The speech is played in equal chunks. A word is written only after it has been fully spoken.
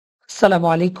আসসালামু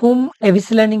আলাইকুম।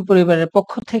 ABC learning পরিবারের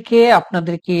পক্ষ থেকে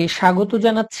আপনাদেরকে স্বাগত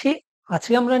জানাচ্ছি।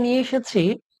 আজকে আমরা নিয়ে এসেছি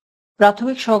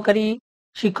প্রাথমিক সহকারী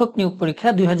শিক্ষক নিয়োগ পরীক্ষা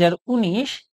 2019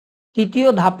 তৃতীয়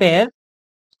ধাপের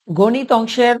গণিত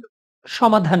অংশের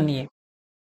সমাধান নিয়ে।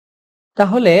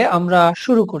 তাহলে আমরা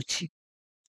শুরু করছি।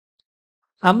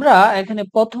 আমরা এখানে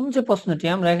প্রথম যে প্রশ্নটি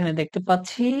আমরা এখানে দেখতে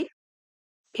পাচ্ছি,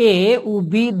 এ ও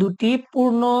বি দুটি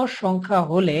পূর্ণ সংখ্যা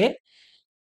হলে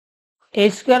এ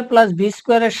স্কোয়ার প্লাস বি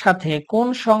স্কোয়ারের সাথে কোন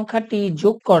সংখ্যাটি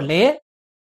যোগ করলে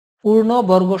পূর্ণ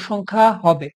বর্গ সংখ্যা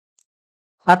হবে?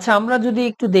 আচ্ছা, আমরা যদি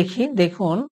একটু দেখি,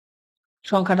 দেখুন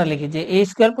সংখ্যাটা লিখি যে এ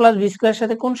স্কোয়ার প্লাস বি স্কোয়ারের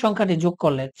সাথে কোন সংখ্যাটি যোগ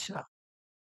করলে, আচ্ছা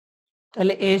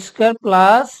তাহলে এ square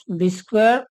plus B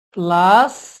square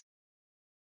plus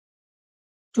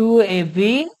 2ab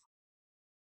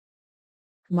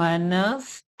minus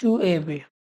 2ab।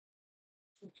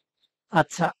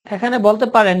 আচ্ছা, এখানে বলতে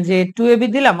পারেন যে 2ab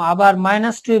দিলাম আবার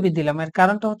মাইনাস 2ab দিলাম, এর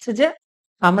কারণটা হচ্ছে যে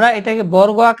আমরা এটাকে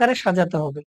বর্গ আকারে সাজাতে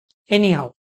হবে এনিহাউ।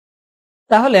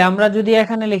 তাহলে আমরা যদি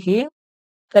এখানে লিখি,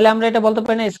 তাহলে আমরা এটা বলতে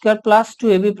পারি না square plus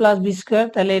 2ab plus B square,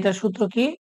 তাহলে এটার সূত্র কি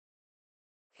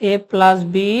a plus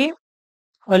B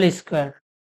whole square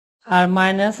R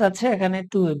minus আছে এখানে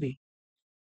 2ab।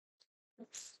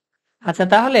 আচ্ছা,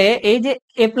 তাহলে এই যে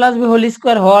a plus B whole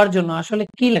square হওয়ার জন্য আসলে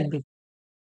কি লাগবে,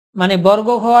 মানে বর্গ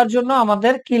হওয়ার জন্য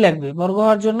আমাদের কি লাগবে? বর্গ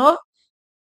হওয়ার জন্য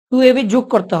 2ab যোগ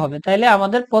করতে হবে। তাইলে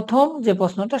আমাদের প্রথম যে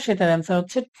প্রশ্নটা সেটার অ্যান্সার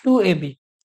হচ্ছে 2ab।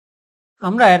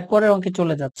 আমরা এরপরের অঙ্কে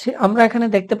চলে যাচ্ছি। আমরা এখানে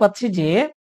দেখতে পাচ্ছি যে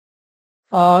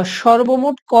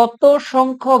সর্বমোট কত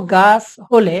সংখ্যক গাছ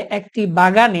হলে একটি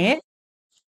বাগানে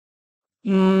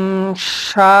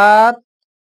 7,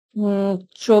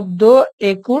 14,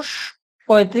 21,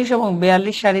 35 এবং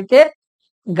 42 সারিতে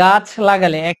গাছ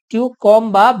লাগালে একটিও কম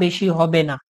বা বেশি হবে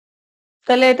না?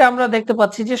 তাহলে এটা আমরা দেখতে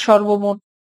পাচ্ছি যে সর্বমোট,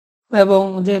 এবং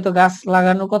যেহেতু গাছ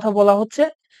লাগানোর কথা বলা হচ্ছে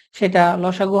সেটা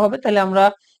লসাগু হবে। তাহলে আমরা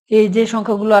এই যে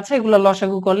সংখ্যাগুলো আছে এগুলো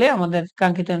লসাগু করলে আমাদের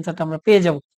কাঙ্ক্ষিত অ্যান্সারটা আমরা পেয়ে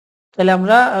যাব। তাহলে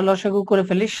আমরা লসাগু করে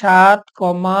ফেলি 7,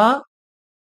 14,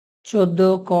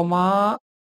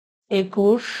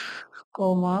 21,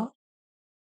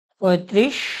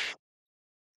 35,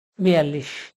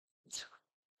 42।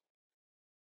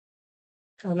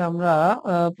 তাহলে আমরা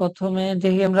প্রথমে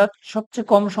দেখি, আমরা সবচেয়ে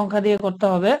কম সংখ্যা দিয়ে করতে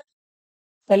হবে।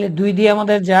 তাহলে 2 দিয়ে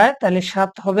আমাদের যায়, তাহলে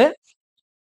 7 হবে,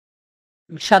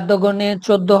 7 দুগুণে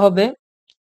 14 হবে,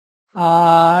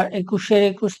 আর 21-এর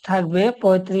 21 থাকবে,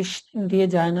 35 দিয়ে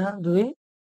যায় না 2,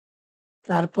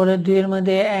 তারপরে 2 এর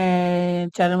মধ্যে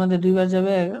 4 এর মধ্যে 2 বার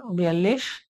যাবে 42।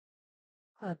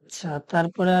 আচ্ছা,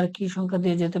 তারপরে আর কি সংখ্যা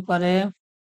দিয়ে যেতে পারে?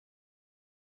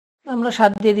 আমরা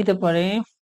 7 দিয়ে দিতে পারি,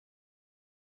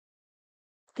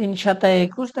 3 7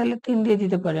 21, তাহলে 3 দিয়ে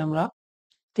দিতে পারি আমরা,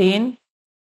 3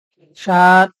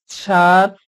 7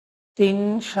 7 3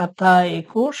 7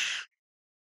 21,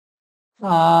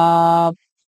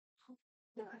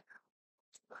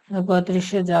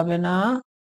 35-এ যাবে না,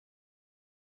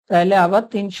 তাহলে আবার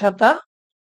 3 7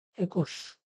 21।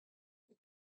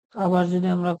 আবার যদি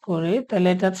আমরা করি তাহলে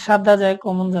এটা 7 যায়,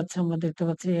 কমন যাচ্ছে, আমরা দেখতে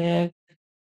পাচ্ছি 1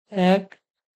 1,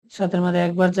 7-এর মধ্যে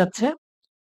একবার যাচ্ছে,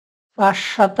 5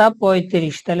 7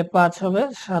 35, তাহলে 5 হবে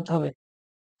 7 হবে।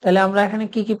 তাহলে আমরা এখানে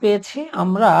কি কি পেয়েছি?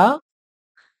 আমরা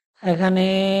এখানে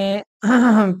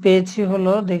পেয়েছি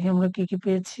হলো, দেখি আমরা কি কি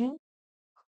পেয়েছি।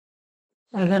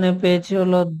 এখানে পেয়েছি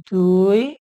হলো 2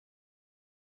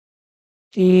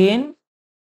 3,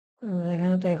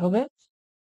 এখানে তো 1 হবে,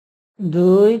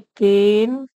 2 3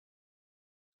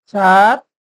 4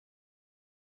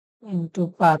 ইন্টু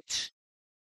 5,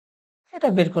 এটা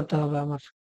বের করতে হবে আমার।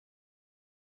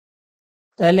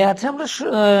 তাহলে আছে আমরা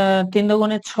 3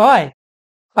 দুগুণে 6,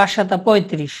 5 7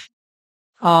 35,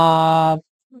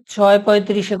 6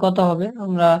 35-এ কত হবে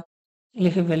আমরা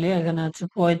লিখে ফেলি। এখানে আছে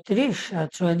 35 আর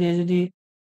 6 দিয়ে যদি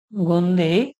গুণ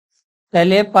দেই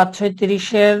তাহলে 5 6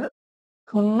 30-এর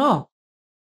 0,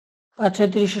 5 6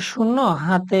 30-এর 0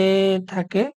 হাতে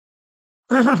থাকে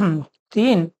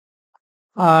 3,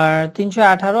 আর 3 6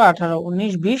 18 18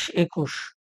 19 20 21,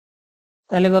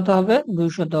 তাহলে কত হবে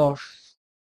 210।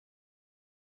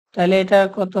 তাহলে এটা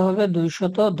কত হবে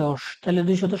 210, তাহলে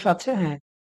 210 আছে, হ্যাঁ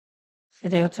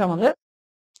এটাই হচ্ছে আমাদের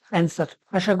অ্যান্সার।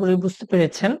 আশা করি বুঝতে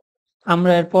পেরেছেন।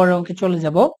 আমরা এর পরের অঙ্কে চলে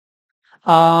যাব।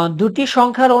 দুটি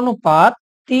সংখ্যার অনুপাত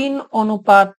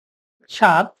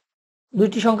 3:7,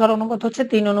 দুইটি সংখ্যার অনুপাত হচ্ছে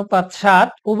 3:7,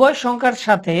 উভয় সংখ্যার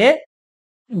সাথে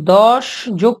 10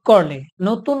 যোগ করলে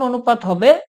নতুন অনুপাত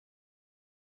হবে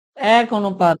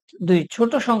 1:2।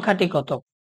 ছোট সংখ্যাটি কত?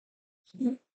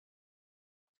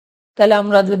 তাহলে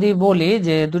আমরা যদি বলি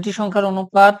যে দুটি সংখ্যার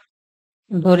অনুপাত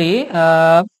ধরি,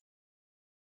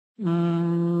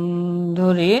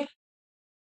 ধরি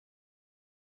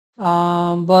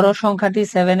বড় সংখ্যাটি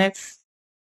 7x,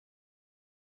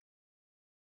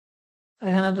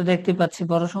 এখানে তো দেখতে পাচ্ছি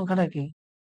বড় সংখ্যাটা কি,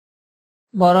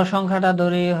 বড় সংখ্যাটা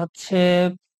ধরি হচ্ছে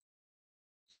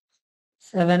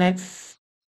 7x,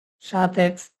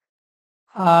 7x,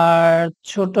 আর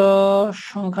ছোট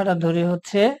সংখ্যাটা ধরি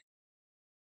হচ্ছে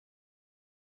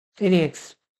 3x।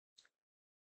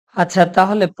 আচ্ছা,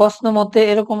 তাহলে প্রশ্ন মতে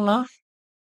এরকম না,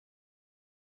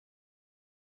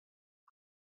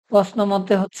 প্রশ্ন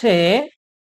মতে হচ্ছে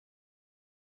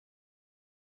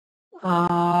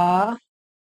আহ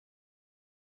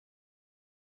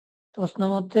প্রশ্ন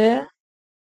মতে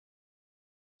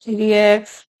 3x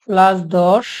প্লাস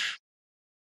 10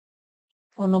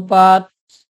 অনুপাত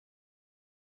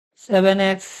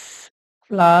 7x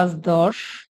প্লাস 10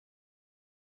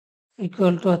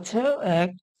 ইকুয়াল টু হচ্ছে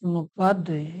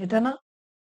 1:2, এটা না,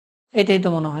 এটাই তো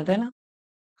মনে হয়, তাই না?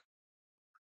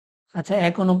 আচ্ছা,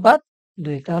 1:2।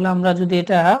 তাহলে আমরা যদি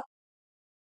এটা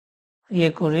ইয়ে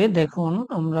করি, দেখুন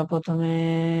আমরা প্রথমে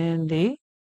দিই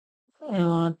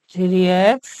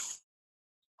 3x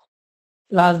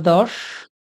plus 10,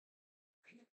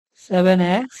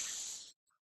 7x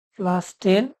plus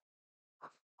 10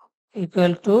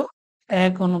 equal to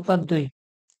 1:2।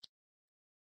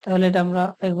 তাহলে এটা আমরা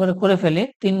একবারে করে ফেলি।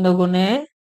 3 দুগুণে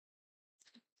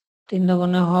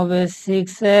হবে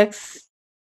 6x,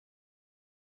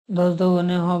 10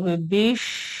 দুগুণে হবে 20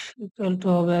 ইকুয়াল টু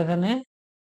হবে এখানে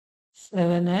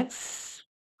 7x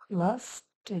প্লাস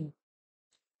 10।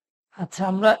 আচ্ছা,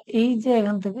 আমরা এই যে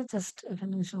এখান থেকে জাস্ট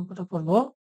এখানে সংখ্যাটা করবো,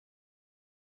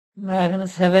 আমরা এখানে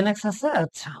 7x আছে।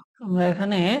 আচ্ছা, আমরা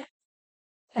এখানে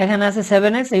আছে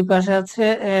 7x, এই পাশে আছে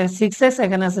 6x,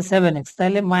 এখানে আছে 7x,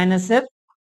 তাহলে মাইনাসের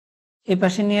এই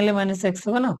পাশে নিয়ে এলে মাইনাস x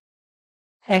হবে না?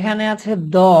 এখানে আছে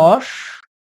 10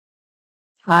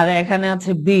 আর এখানে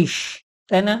আছে 20,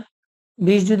 তাই না?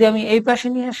 20 যদি আমি এই পাশে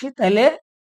নিয়ে আসি তাহলে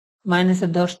মাইনাসের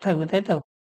 10 থাকবে, তাই তো?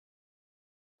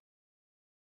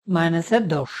 মাইনাসের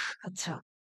 10। আচ্ছা,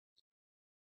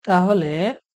 তাহলে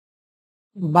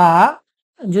বা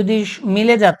যদি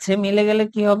মিলে যাচ্ছে, মিলে গেলে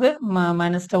কি হবে,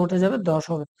 মাইনাসটা উঠে যাবে, 10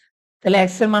 হবে। তাহলে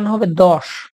x এর মান হবে 10,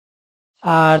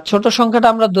 আর ছোট সংখ্যাটা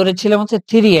আমরা ধরেছিলাম হচ্ছে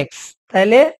 3x।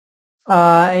 তাহলে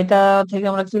এটা থেকে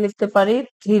আমরা কি লিখতে পারি,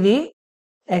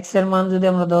 3x এর মান যদি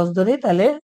আমরা 10 ধরি তাহলে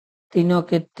 3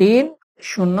 ওকে 3,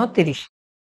 0, 30।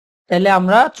 তাহলে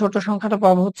আমরা ছোট সংখ্যাটা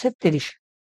পাবো হচ্ছে 30।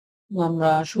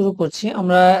 আমরা শুরু করছি।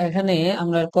 আমরা এখানে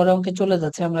আমরা পরের অঙ্কে চলে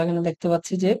যাচ্ছি। আমরা এখানে দেখতে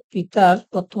পাচ্ছি যে পিতার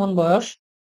বর্তমান বয়স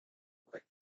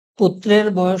পুত্রের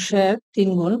বয়সের 3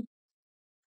 গুণ।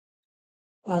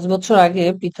 5 বছর আগে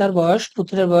পিতার বয়স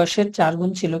পুত্রের বয়সের 4 গুণ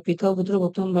ছিল। পিতা ও পুত্রের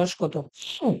বর্তমান বয়স কত?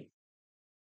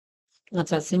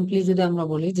 আচ্ছা, সিম্পলি যদি আমরা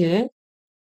বলি যে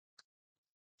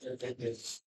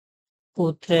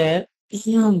পুত্রের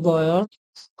বয়স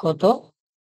কত,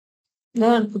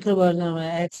 ধরেন পুত্রের বয়স আমরা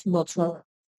x বছর,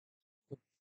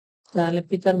 তাহলে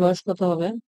পিতার বয়স কত হবে?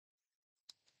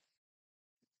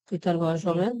 পিতার বয়স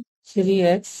হবে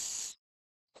 3x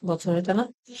বছর, এটা না?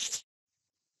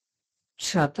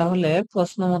 আচ্ছা, তাহলে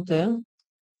প্রশ্ন মতে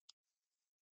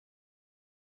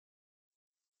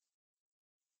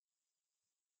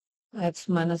x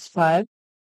minus 5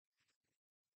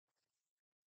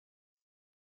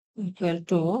 equal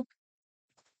to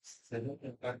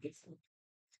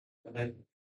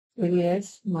 3x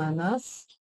minus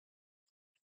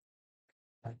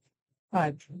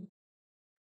 5।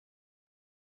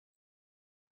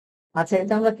 আচ্ছা,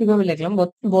 এটা আমরা কিভাবে লিখলাম?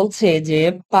 বলছে যে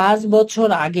 5 বছর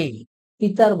আগে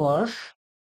পিতার বয়স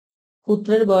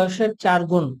পুত্রের বয়সের 4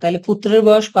 গুণ। তাহলে পুত্রের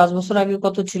বয়স 5 বছর আগে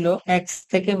কত ছিল? x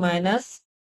থেকে মাইনাস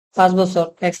 5 বছর,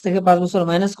 x থেকে 5 বছর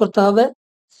মাইনাস করতে হবে।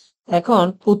 এখন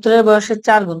পুত্রের বয়সের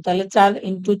 4 গুণ, তাহলে 4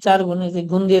 ইন্টু 4 গুণ, এই যে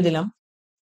গুণ দিয়ে দিলাম।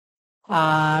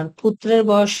 আর পুত্রের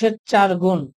বয়সের 4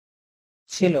 গুণ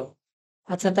ছিল।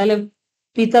 আচ্ছা, তাহলে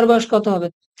পিতার বয়স কত হবে?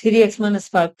 3x minus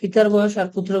 5। পিতার বয়স আর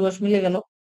পুত্রের বয়স মিলে গেল।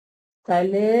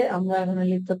 তাইলে আমরা এখানে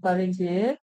লিখতে পারি যে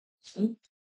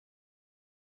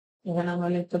এখানে আমরা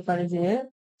লিখতে পারি যে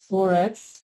 4x,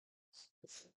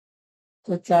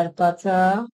 তো 4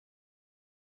 5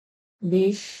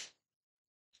 20,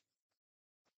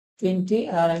 20,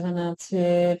 আর এখানে আছে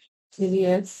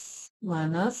 3x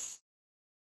মাইনাস,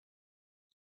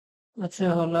 আচ্ছা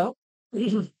হলো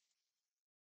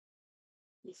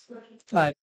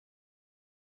 5।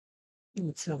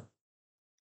 আচ্ছা,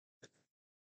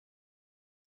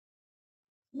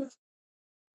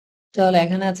 তাহলে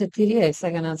এখানে আছে 3x,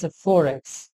 এখানে আছে 4x।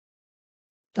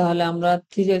 তাহলে আমরা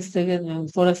 3x থেকে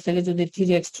 4x থেকে যদি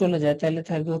 3x চলে যায় তাহলে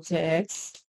থাকবে হচ্ছে x,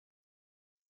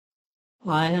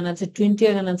 আর এখানে আছে 20,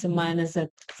 এখানে আছে মাইনাস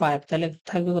 5, তাহলে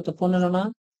থাকবে কত? 15 না?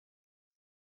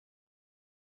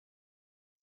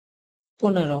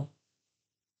 15।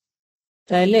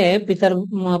 তাইলে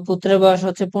পুত্রের বয়স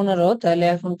হচ্ছে 15, তাহলে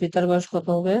এখন পিতার বয়স কত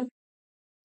হবে?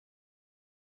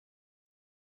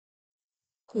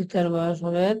 পিতার বয়স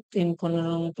হবে 3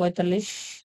 15 45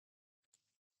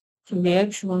 বিয়োগ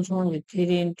সমান সমান 3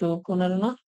 ইন্টু 15 না,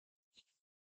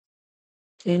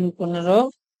 3 15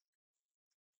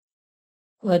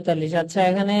 45। আচ্ছা,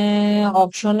 এখানে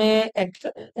অপশনে একটা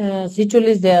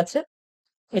 46 দেয়া আছে,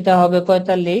 এটা হবে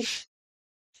 45।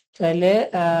 তাইলে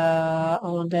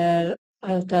আমাদের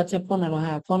এটা হচ্ছে 15,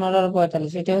 হ্যাঁ 15 আর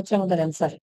 45, এটা হচ্ছে আমাদের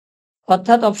অ্যান্সার।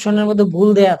 অর্থাৎ অপশনের মধ্যে ভুল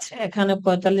দেয়া আছে, এখানে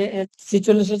 45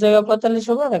 46 এর জায়গায় 45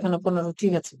 হবে, আর এখানে 15,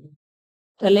 ঠিক আছে।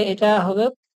 তাহলে এটা হবে,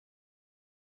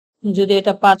 যদি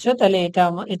এটা 5 হয় তাহলে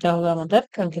এটা হবে আমাদের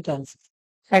কাঙ্ক্ষিত অ্যান্সার।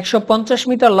 150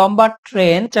 মিটার লম্বা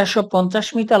ট্রেন 450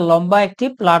 মিটার লম্বা একটি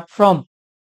প্ল্যাটফর্ম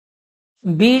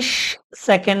 20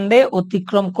 সেকেন্ডে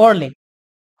অতিক্রম করলে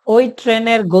ওই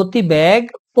ট্রেনের গতিবেগ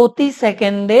প্রতি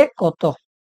সেকেন্ডে কত?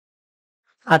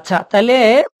 আচ্ছা, তাহলে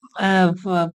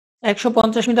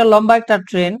 150 মিটার লম্বা একটা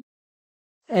ট্রেন,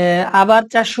 আবার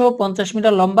 450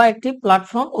 মিটার লম্বা একটি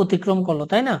প্ল্যাটফর্ম অতিক্রম করলো,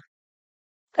 তাই না?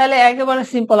 তাহলে একেবারে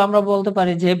সিম্পল, আমরা বলতে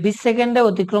পারি যে 20 সেকেন্ডে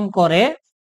অতিক্রম করে।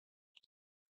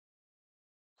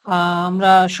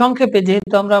 আমরা সংক্ষেপে,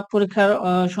 যেহেতু আমরা পরীক্ষার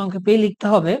সংক্ষেপেই লিখতে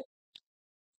হবে,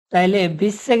 তাইলে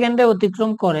 20 সেকেন্ডে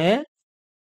অতিক্রম করে,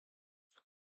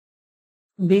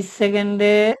 20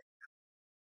 সেকেন্ডে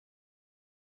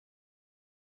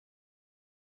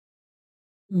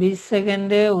 20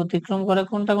 সেকেন্ডে অতিক্রম করে,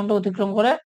 কোনটা কোনটা অতিক্রম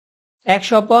করে?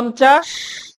 150,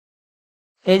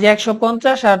 এই যে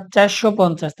 150 আর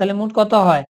 450, তাহলে মোট কত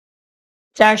হয়?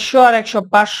 400 আর 100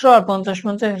 500, আর 50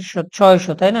 50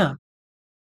 600, তাই না?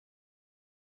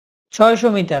 600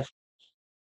 মিটার।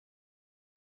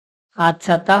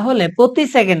 আচ্ছা, তাহলে প্রতি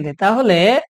সেকেন্ডে, তাহলে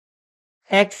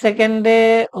 1 সেকেন্ডে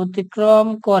অতিক্রম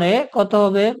করে কত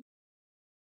হবে?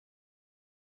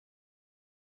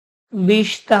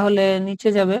 20, তাহলে নিচে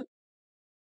যাবে,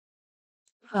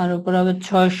 আর উপরে হবে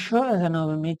 600, এখানে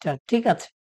হবে মিটার, ঠিক আছে।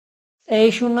 এই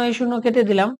শূন্য কেটে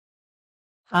দিলাম।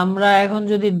 আমরা এখন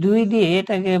যদি 2 দিয়ে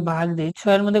এটাকে ভাগ দিই,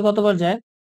 6 এর মধ্যে কতবার যায়?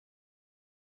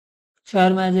 6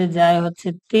 এর মাঝে যায় হচ্ছে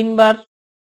 3 বার,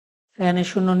 এখানে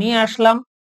শূন্য নিয়ে আসলাম,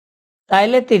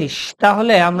 তাইলে 30।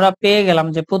 তাহলে আমরা পেয়ে গেলাম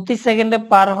যে প্রতি সেকেন্ডে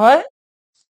পার হয়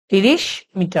 30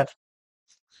 মিটার।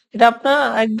 এটা আপনার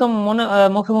একদম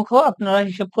মুখে মুখেও আপনারা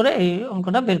হিসাব করে এই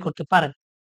অঙ্কটা বের করতে পারেন।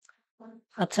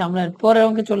 আচ্ছা, আমরা পরের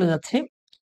অঙ্কে চলে যাচ্ছি।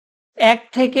 1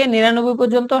 থেকে 99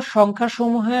 পর্যন্ত সংখ্যা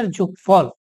সমূহের যোগফল।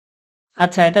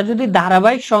 আচ্ছা, এটা যদি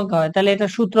ধারাবাহিক সংখ্যা হয় তাহলে এটা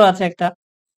সূত্র আছে, একটা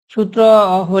সূত্র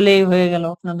হলেই হয়ে গেল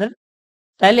আপনাদের।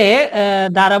 তাইলে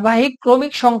ধারাবাহিক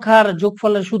ক্রমিক সংখ্যার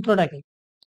যোগফলের সূত্রটা কি?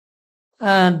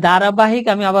 ধারাবাহিক,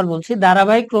 আমি আবার বলছি,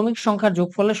 ধারাবাহিক ক্রমিক সংখ্যার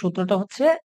যোগফলের সূত্রটা হচ্ছে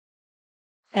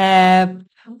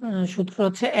সূত্র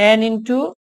হচ্ছে n into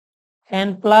n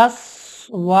plus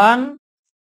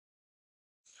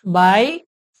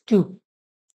 1/2,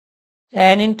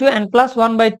 n into n plus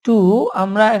 1/2।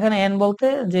 আমরা এখানে n বলতে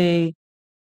যে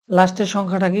লাস্টের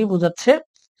সংখ্যাটাকেই বোঝাচ্ছে।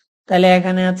 তাহলে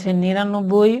এখানে আছে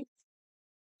 99,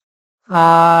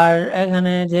 আর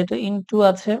এখানে যেহেতু ইন্টু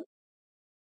আছে,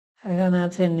 এখানে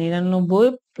আছে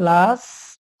 99 প্লাস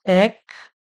 1।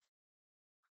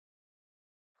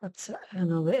 আচ্ছা,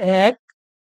 এখানে হবে 1,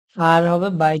 আর হবে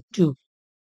বাই 2।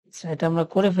 আচ্ছা, এটা আমরা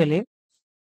করে ফেলি।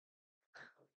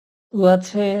 2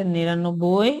 আছে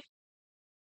 99,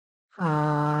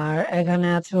 আর এখানে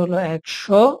আছে হলো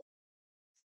 100,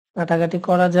 কাটাকাটি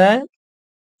করা যায়,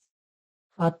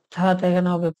 অর্থাৎ এখানে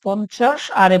হবে 50।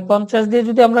 আর এই 50 দিয়ে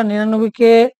যদি আমরা 99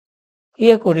 কে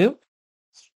ইয়ে করি,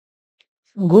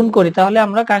 গুণ করি, তাহলে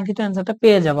আমরা কাঙ্ক্ষিত অ্যান্সারটা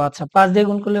পেয়ে যাব। আচ্ছা, 5 দিয়ে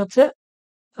গুণ করলে হচ্ছে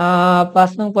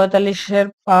 5 নং 45 এর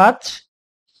 5,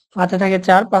 হাতে থাকে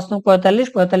 4, 5 নং 45,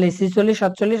 45 46,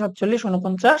 47, 47,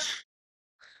 49,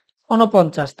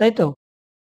 49, তাই তো?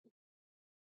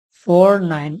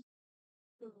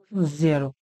 490,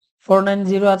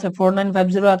 490 আছে,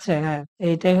 4950 আছে, হ্যাঁ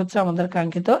এইটাই হচ্ছে আমাদের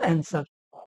কাঙ্ক্ষিত অ্যান্সার।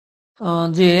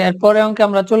 জি, এরপরে অঙ্কে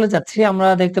আমরা চলে যাচ্ছি। আমরা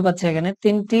দেখতে পাচ্ছি এখানে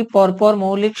 3টি পরপর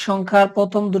মৌলিক সংখ্যার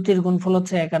প্রথম দুটির গুণফল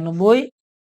হচ্ছে 91,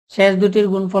 শেষ দুটির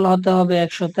গুণফল হতে হবে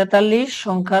 143,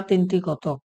 সংখ্যা 3টি কত?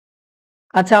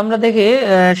 আচ্ছা, আমরা দেখি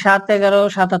 7 11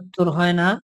 77 হয় না,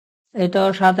 এটাও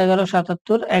 7 11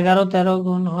 77, 11 13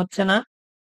 গুণ হচ্ছে না,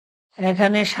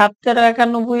 এখানে 7 13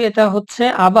 91, এটা হচ্ছে।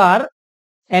 আবার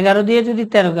 11 দিয়ে যদি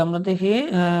 13 কে আমরা দেখি,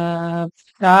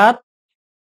 7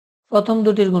 প্রথম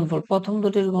দুটির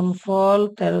গুণফল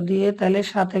 13 দিয়ে, তাহলে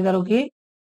 7 11 কি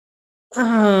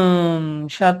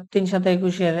 7 3 7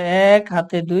 21 এর 1,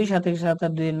 হাতে 2, 7 7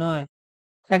 আর 2 9,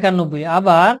 91।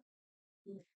 আবার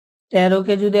 13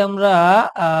 কে যদি আমরা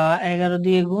 11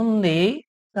 দিয়ে গুণ দেই,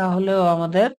 তাহলেও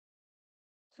আমাদের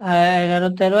 11,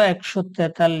 13,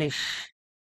 143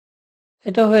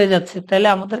 এটা হয়ে যাচ্ছে। তাহলে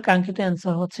আমাদের কাঙ্ক্ষিত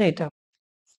অ্যান্সার হচ্ছে এটা,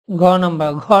 ঘ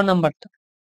নাম্বারটা।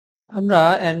 আমরা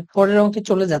এর পরের অঙ্কে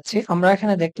চলে যাচ্ছি। আমরা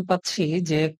এখানে দেখতে পাচ্ছি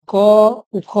যে ক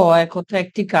ও খ একত্রে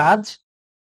একটি কাজ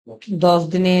 10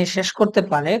 দিনে শেষ করতে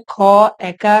পারে। খ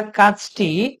একা কাজটি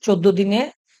 14 দিনে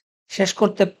শেষ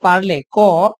করতে পারলে ক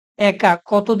একা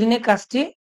কত দিনে কাজটি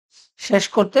শেষ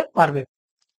করতে পারবে?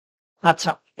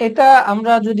 আচ্ছা, এটা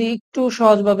আমরা যদি একটু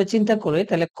সহজভাবে চিন্তা করি,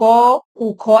 তাহলে ক ও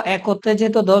খ একত্রে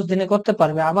যেহেতু 10 দিনে করতে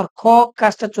পারবে, আবার খ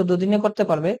কাজটা 14 দিনে করতে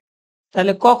পারবে,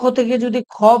 তাহলে ক খ থেকে যদি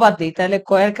খ বাদ দিই, তাহলে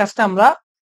ক এর কাজটা আমরা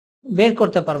বের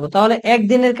করতে পারবো। তাহলে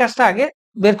একদিনের কাজটা আগে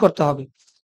বের করতে হবে।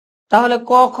 তাহলে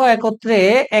ক খ একত্রে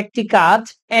একটি কাজ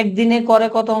একদিনে করে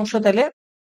কত অংশ? তাহলে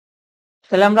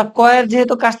তাহলে আমরা ক এর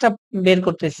যেহেতু কাজটা বের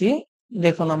করতেছি,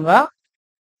 দেখুন আমরা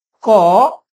ক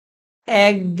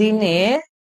একদিনে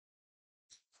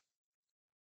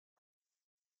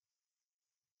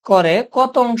করে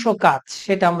কত অংশ কাজ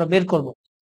সেটা আমরা বের করব।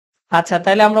 আচ্ছা,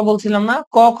 তাহলে আমরা বলছিলাম না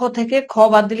ক খ থেকে খ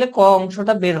বাদ দিলে ক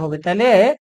অংশটা বের হবে। তাহলে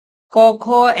ক খ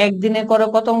একদিনে করে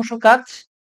কত অংশ কাজ?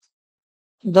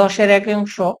 10/1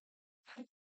 অংশ।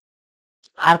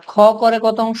 আর খ করে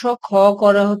কত অংশ? খ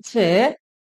করে হচ্ছে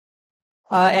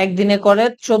একদিনে করে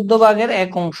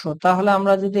 14/1 অংশ। তাহলে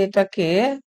আমরা যদি এটাকে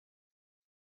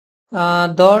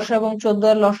 10 এবং 14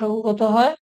 এর লসাগু কত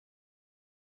হয়?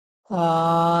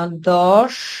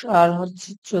 10 আর হচ্ছে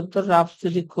 14 রাফ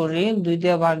যদি করি, 2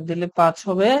 দিয়ে ভাগ দিলে 5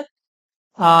 হবে,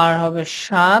 আর হবে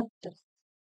 7,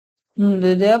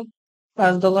 2 দিয়ে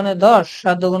 5 দোকানে 10,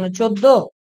 7 দোকানে 14,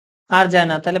 আর যায়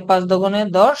না। তাহলে 5 দোকানে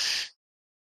 10,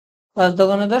 5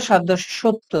 দোকানে 10, 7 10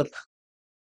 70,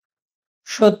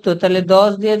 70। তাহলে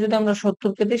 10 দিয়ে যদি আমরা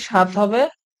 70 কে দিই 7 হবে,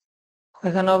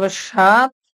 এখানে হবে 7,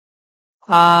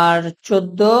 আর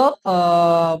 14,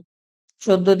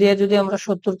 14 দিয়ে যদি আমরা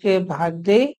 70 কে ভাগ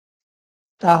দেই,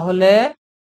 তাহলে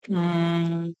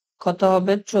কত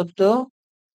হবে? 14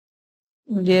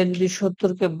 দিয়ে যদি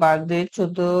 70 কে ভাগ দেই,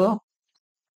 14,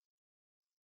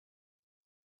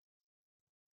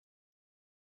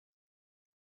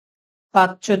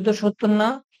 5 14 70 না,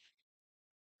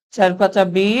 4 5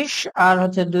 20, আর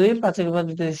হচ্ছে 2 5 এর 5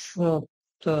 2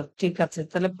 70। ঠিক আছে,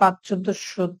 তাহলে 5 14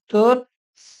 70।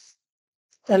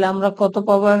 তাহলে আমরা কত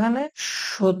পাবো এখানে?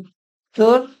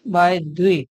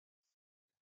 70/2।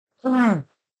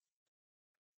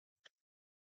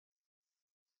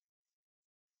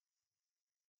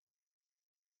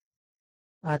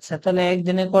 আচ্ছা, তাহলে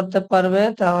একদিনে করতে পারবে।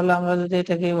 তাহলে আমরা যদি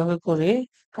এটাকে এইভাবে করি,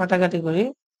 কাটাকাটি করি,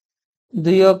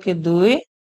 2 ওকে 2,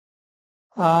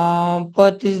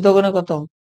 35 দোকানে কত?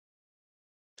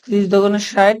 30 দোকানে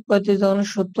 60, 35 দোকানে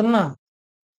 70 না,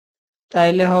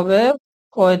 তাইলে হবে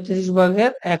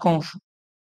 35/1 অংশ।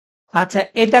 আচ্ছা,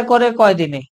 এটা করে কয়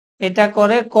দিনে? এটা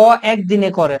করে একদিনে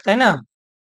করে, তাই না?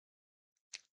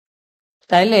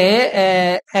 তাইলে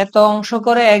এত অংশ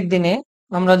করে একদিনে,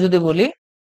 আমরা যদি বলি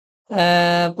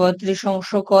 35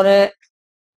 অংশ করে,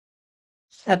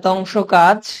 এত অংশ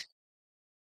কাজ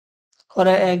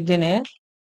করে একদিনে।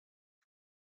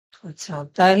 আচ্ছা,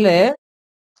 তাহলে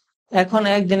এখন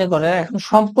একদিনে করে, এখন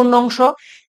সম্পূর্ণ অংশ,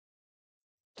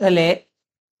 তাহলে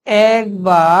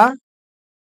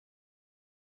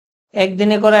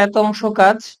একদিনে করে এত অংশ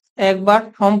কাজ, একবার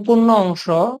সম্পূর্ণ অংশ,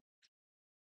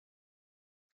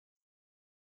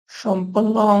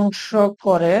 সম্পূর্ণ অংশ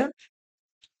করে,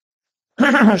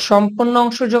 সম্পূর্ণ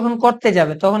অংশ যখন করতে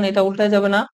যাবে তখন এটা উল্টে যাবে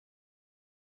না,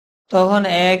 তখন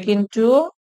 1 ইন্টু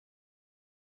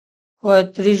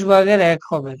 35/1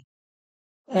 হবে,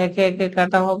 1 1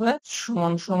 কাটা হবে,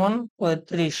 সমান সমান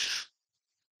 35।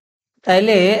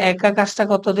 তাইলে একা কাজটা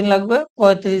কতদিন লাগবে?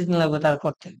 35 দিন লাগবে তার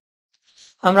করতে।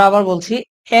 আমরা আবার বলছি,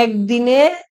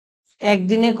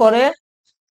 একদিনে করে,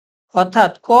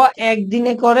 অর্থাৎ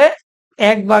একদিনে করে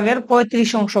 1/35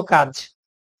 অংশ কাজ,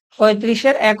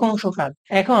 35/1 অংশ কাজ।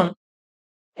 এখন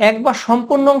একবার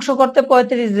সম্পূর্ণ অংশ করতে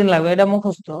 35 দিন লাগবে, এটা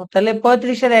মুখস্থ। তাহলে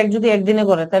 35/1 যদি একদিনে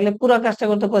করে, তাহলে পুরো কাজটা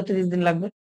করতে 35 দিন লাগবে,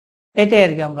 এটাই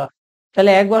আর কি। আমরা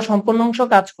তাহলে একবার সম্পূর্ণ অংশ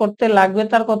কাজ করতে লাগবে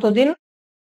তার কতদিন?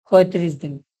 35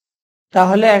 দিন।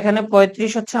 তাহলে এখানে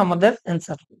 35 হচ্ছে আমাদের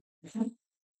অ্যান্সার।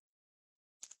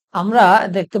 আমরা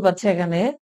দেখতে পাচ্ছি এখানে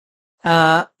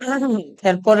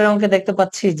এরপরের অঙ্কে দেখতে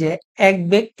পাচ্ছি যে এক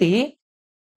ব্যক্তি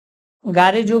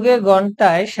গাড়ি যোগে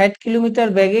ঘন্টায় 60 কিলোমিটার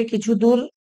বেগে কিছু দূর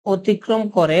অতিক্রম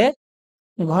করে,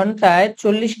 ঘন্টায়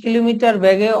 40 কিলোমিটার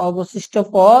বেগে অবশিষ্ট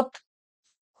পথ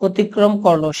অতিক্রম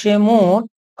করলো। সে মোট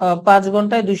 5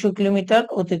 ঘন্টায় 200 কিলোমিটার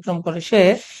অতিক্রম করে। সে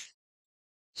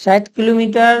 60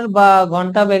 কিলোমিটার বা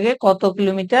ঘন্টা বেগে কত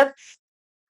কিলোমিটার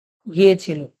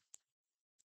গিয়েছিল?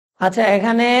 আচ্ছা,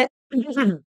 এখানে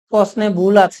প্রশ্নে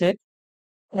ভুল আছে।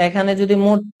 এখানে যদি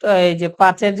মোট এই যে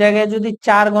 5-এর জায়গায় যদি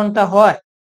 4 ঘন্টা হয়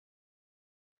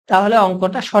তাহলে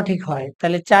অঙ্কটা সঠিক হয়।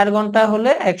 তাহলে 4 ঘন্টা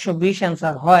হলে 120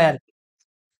 অ্যান্সার হয় আর কি।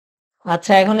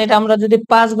 আচ্ছা, এখন এটা আমরা যদি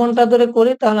 5 ঘন্টা ধরে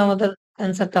করি তাহলে আমাদের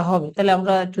অ্যান্সারটা হবে। তাহলে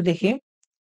আমরা একটু দেখি।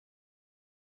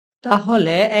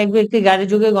 তাহলে এক ব্যক্তি গাড়ি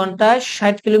যোগে ঘন্টায়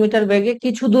 60 কিলোমিটার বেগে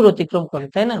কিছু দূর অতিক্রম করে,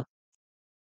 তাই না?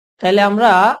 তাহলে আমরা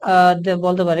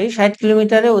বলতে পারি 60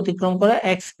 কিলোমিটারে অতিক্রম করে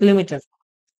x কিলোমিটার।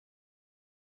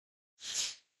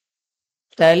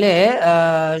 তাইলে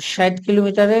 60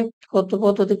 কিলোমিটারে কত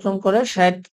পথ অতিক্রম করে?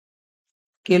 60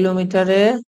 কিলোমিটারে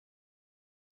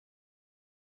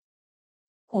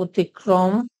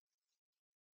অতিক্রম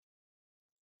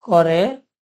করে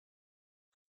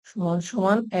সমান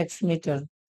সমান x মিটার।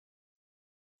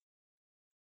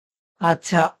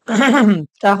 আচ্ছা,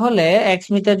 তাহলে x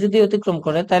মিটার যদি অতিক্রম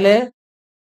করে তাহলে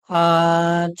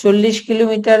 40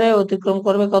 কিলোমিটারে অতিক্রম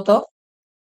করবে কত?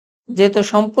 যেহেতু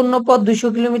সম্পূর্ণ পথ 200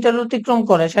 কিলোমিটার অতিক্রম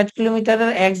করে, 60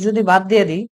 কিলোমিটারের x যদি বাদ দিয়ে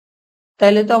দিই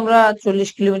তাহলে তো আমরা 40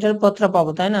 কিলোমিটার পথটা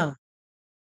পাবো, তাই না?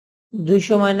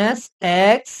 200 মাইনাস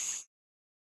x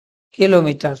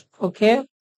কিলোমিটার। ওকে,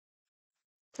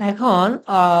 এখন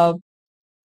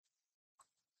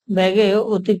ব্যাগে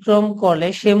অতিক্রম করলে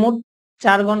সে মোট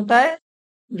 4 ঘন্টায়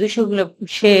 200 কিলো,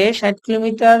 সে 60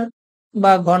 কিলোমিটার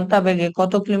বা ঘন্টা বেগে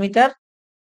কত কিলোমিটার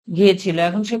গিয়েছিল।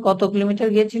 এখন সে কত কিলোমিটার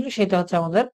গিয়েছিল সেটা হচ্ছে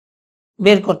আমাদের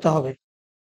বের করতে হবে।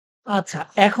 আচ্ছা,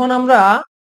 এখন আমরা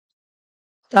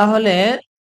তাহলে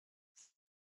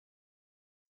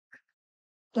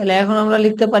এখন আমরা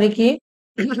লিখতে পারি কি?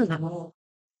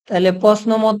 তাহলে প্রশ্ন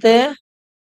মতে,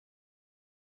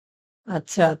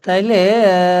 আচ্ছা তাইলে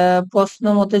প্রশ্ন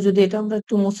মতে যদি এটা আমরা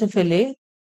একটু মুছে ফেলি,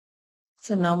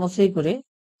 আচ্ছা না মুছেই করি,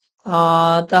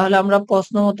 তাহলে আমরা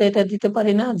প্রশ্ন মতে এটা দিতে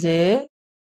পারি না যে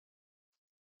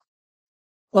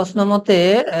প্রশ্ন মতে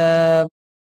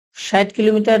 60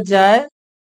 কিলোমিটার যায়,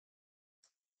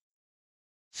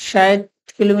 60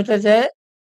 কিলোমিটার যায়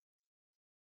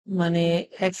মানে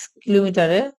x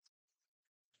কিলোমিটারে,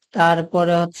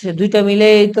 তারপরে হচ্ছে দুইটা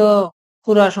মিলেই তো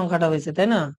পুরো সংখ্যাটা হয়েছে, তাই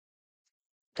না?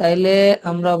 তাইলে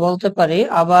আমরা বলতে পারি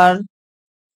আবার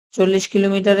 40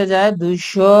 কিলোমিটারে যায়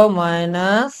 200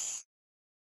 মাইনাস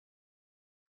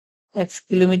x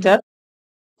কিলোমিটার।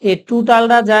 এই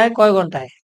টোটালটা যায় কয় ঘন্টায়?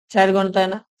 4 ঘন্টায়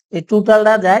না? এই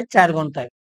টোটালটা যায় 4 ঘন্টায়।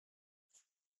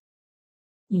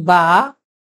 বা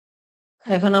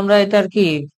এখন আমরা এটার কি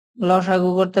লসাগু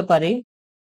করতে পারি।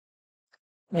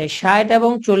 এই 60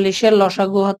 এবং 40-এর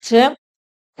লসাগু হচ্ছে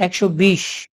 120।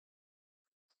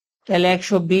 তাহলে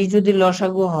 120 যদি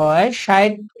লসাগু হয়,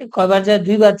 60 কয়বার যায়?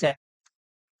 2 বার যায়।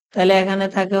 তাহলে এখানে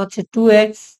থাকে হচ্ছে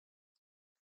 2x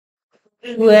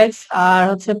আর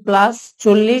হচ্ছে প্লাস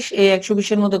 40। এই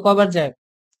 120-এর মধ্যে কয়বার যায়?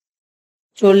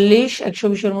 40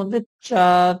 120-এর মধ্যে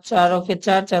 4 ওকে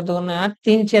 4 4 দোকানে 8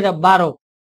 3 4 12,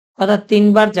 অর্থাৎ 3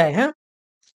 বার যায়। হ্যাঁ,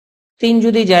 3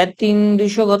 যদি যায় 3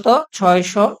 200 কত?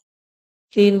 600।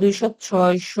 3 200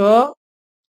 600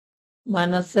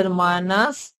 মাইনাসের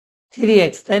মাইনাস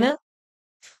 3x, তাই না?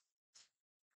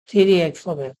 3x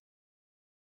হবে,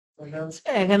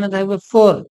 এখানে থাকবে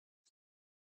 4।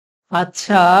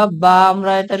 আচ্ছা, বা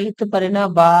আমরা এটা লিখতে পারি না,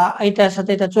 বা এটার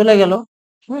সাথে এটা চলে গেল।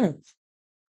 হুম,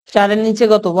 4-এর নিচে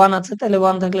কত? 1 আছে, তাহলে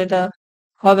 1 থাকলে এটা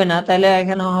হবে না। তাহলে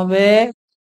এখানে হবে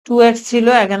 2x ছিল,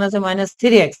 এখানে আছে মাইনাস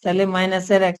 3x, তাহলে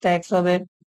মাইনাসের একটা x হবে,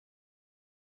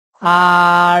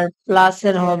 আর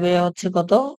প্লাসের হবে হচ্ছে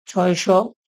কত? 600।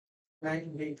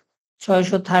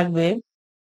 600 থাকবে,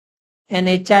 এন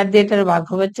এই 4 দিয়ে এটার ভাগ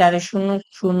হবে, 4 শূন্য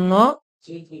শূন্য,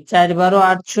 4 12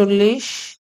 48,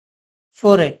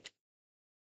 48।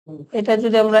 এটা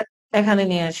যদি আমরা এখানে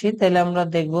নিয়ে আসি তাহলে আমরা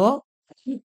দেখব,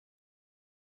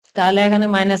 তাহলে এখানে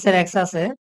মাইনাসের x আছে,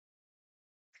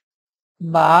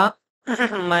 বা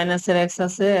মাইনাসের x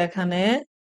আছে এখানে।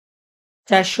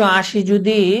 480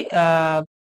 যদি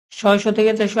 600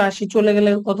 থেকে 480 চলে গেলে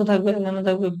কত থাকবে? এখানে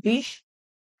থাকবে 20।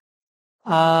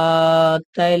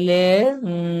 তাইলে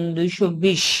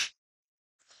 220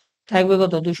 থাকবে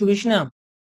কত? 220 না?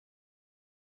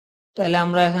 তাহলে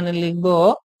আমরা এখানে লিখব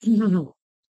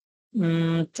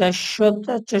 400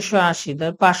 480,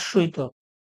 তাহলে 500ই তো,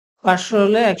 500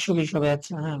 হলে 120 হবে।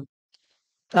 আচ্ছা হ্যাঁ,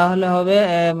 তাহলে হবে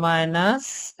মাইনাস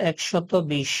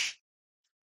 120,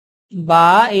 বা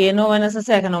এনও মাইনাস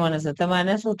আছে এখানেও মাইনাস আছে,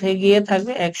 মাইনাস উঠে গিয়ে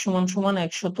থাকবে x সমান সমান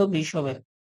 120 হবে।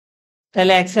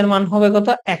 তাহলে x এর মান হবে কত?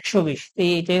 120।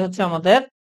 এইটাই হচ্ছে আমাদের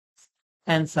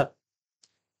অ্যান্সার।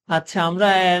 আচ্ছা, আমরা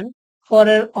এর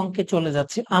পরের অঙ্কে চলে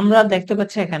যাচ্ছি। আমরা দেখতে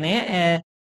পাচ্ছি এখানে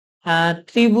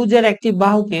ত্রিভুজের একটি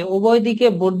বাহুকে উভয় দিকে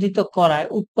বর্ধিত করায়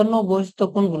উৎপন্ন বহিস্থ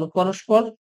কোণগুলো পরস্পর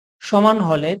সমান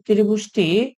হলে ত্রিভুজটি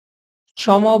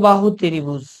সমবাহু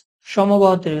ত্রিভুজ।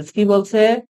 সমবাহু ত্রিভুজ কি বলছে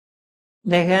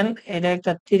দেখেন, এটা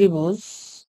একটা ত্রিভুজ,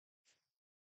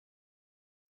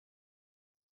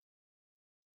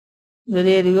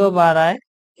 যদি এদিকেও বাড়ায়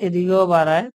এদিকেও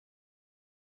বাড়ায়,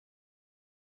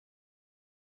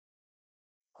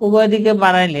 উভয় দিকে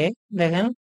বাড়াইলে দেখেন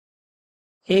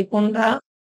এই কোণটা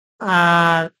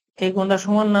আর এই কোণটা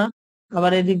সমান না,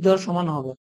 আবার এদিক দিয়েও সমান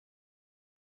হবে।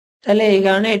 তাহলে এই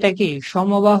কারণে এটা কি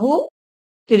সমবাহু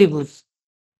ত্রিভুজ।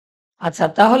 আচ্ছা,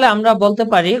 তাহলে আমরা বলতে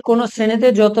পারি কোন শ্রেণীতে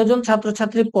যতজন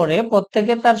ছাত্রছাত্রী পড়ে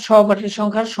প্রত্যেকে তার সহপাঠীর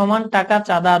সংখ্যার সমান টাকা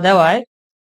চাঁদা দেওয়ায়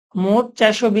মোট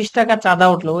 420 টাকা চাঁদা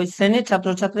উঠলো, ওই শ্রেণীর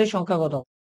ছাত্রছাত্রীর সংখ্যা কত?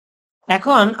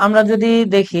 এখন আমরা যদি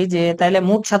দেখি যে তাইলে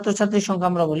মোট ছাত্রছাত্রীর সংখ্যা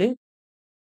আমরা বলি,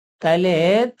 তাইলে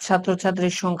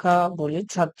ছাত্রছাত্রীর সংখ্যা বলি,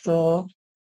 ছাত্র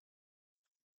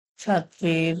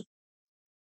ছাত্রীর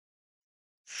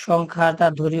সংখ্যাটা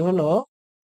ধরি হলো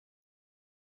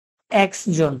x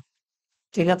জন,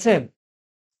 ঠিক আছে?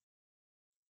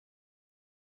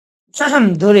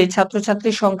 ধরি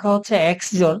ছাত্রছাত্রীর সংখ্যা হচ্ছে x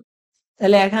জন,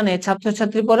 তাহলে এখানে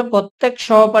ছাত্রছাত্রী পরে প্রত্যেক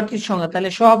সহপাঠীর সংখ্যা, তাহলে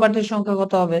সহপাঠীর সংখ্যা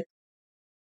কত হবে?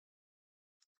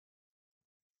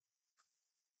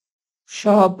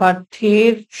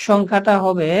 সহপাঠীর সংখ্যাটা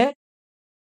হবে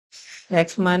x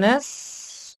মাইনাস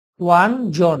 1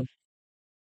 জন।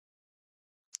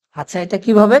 আচ্ছা, এটা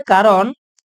কিভাবে? কারণ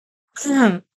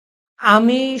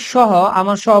আমি সহ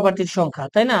আমার সহপাঠীর সংখ্যা,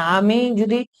 তাই না?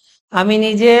 আমি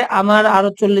নিজে, আমার আরো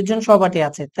 40 জন সহপাঠী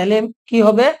আছে, তাহলে কি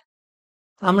হবে?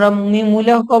 আমরা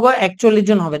মূলে পাবো 41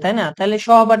 জন হবে, তাই না? তাহলে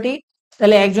সহপাঠী,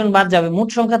 তাহলে একজন বাদ যাবে, মোট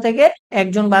সংখ্যা থেকে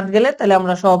একজন বাদ গেলে তাহলে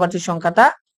আমরা সহপাঠীর সংখ্যাটা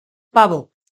পাবো।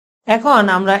 এখন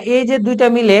আমরা এই যে দুইটা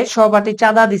মিলে সহপাঠী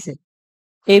চাঁদা দিছে,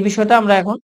 এই বিষয়টা আমরা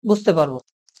এখন বুঝতে পারবো।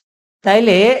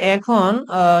 তাইলে এখন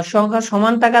সংখ্যা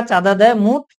সমান টাকা চাঁদা দেয়,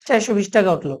 মোট 420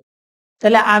 টাকা উঠলো।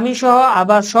 তাহলে আমি সহ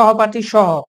আবার সহপাঠী সহ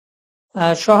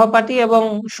সহপাঠী এবং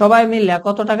সবাই মিলে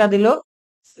কত টাকা দিল?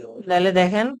 তাহলে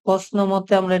দেখেন প্রশ্ন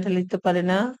মতে আমরা এটা লিখতে পারি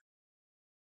না,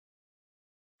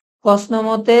 প্রশ্ন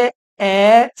মতে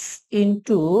x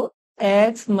into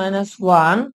x minus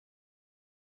 1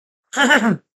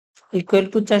 equal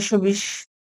to 420,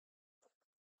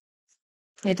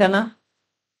 এটা না?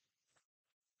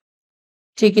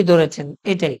 ঠিকই ধরেছেন,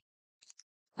 এটাই।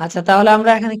 আচ্ছা, তাহলে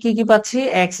আমরা এখানে কি কি পাচ্ছি?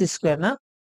 এক্স স্কোয়ার, না?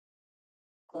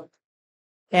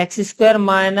 এক্স স্কোয়ার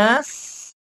মাইনাস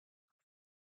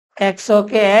এক্স,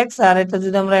 ওকে এক্স, আর এটা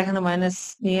যদি আমরা এখানে মাইনাস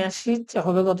নিয়ে আসি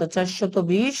হবে কত?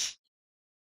 420,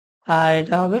 আর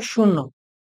এটা হবে 0।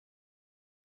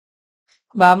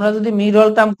 বা আমরা যদি মিডল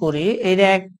টার্ম করি, এইটা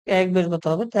এক এক বের করতে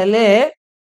হবে, তাহলে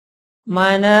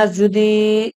মাইনাস যদি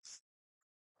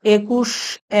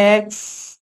 21x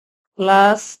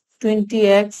প্লাস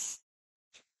 20x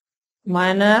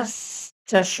মাইনাস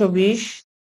 420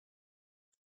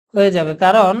 হয়ে যাবে,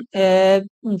 কারণ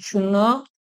 0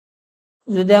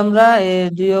 যদি আমরা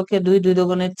 2 ওকে 2, 2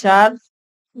 দুগুণে 4,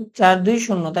 4 2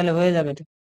 0, তাহলে হয়ে যাবে এটা।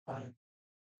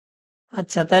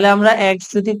 আচ্ছা, তাহলে আমরা x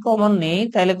যদি কমন নেই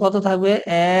তাহলে কত থাকবে?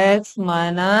 x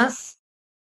মাইনাস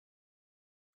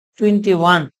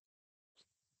 21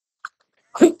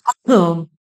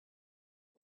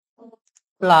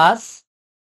 প্লাস,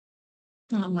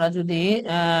 আমরা যদি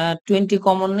 20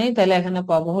 কমন নেই তাহলে এখানে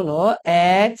পাবো হলো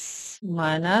x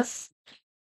মাইনাস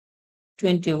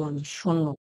 21 শূন্য।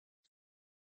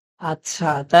 আচ্ছা,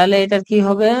 তাহলে এটা কি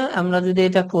হবে? আমরা যদি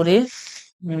এটা করি,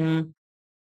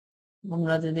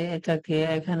 আমরা যদি এটাকে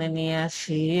এখানে নিয়ে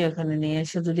আসি, এখানে নিয়ে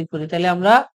এসে যদি করি, তাহলে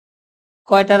আমরা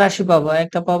কয়টা রাশি পাবো?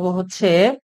 একটা পাবো হচ্ছে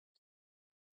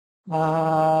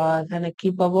এখানে কি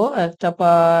পাবো?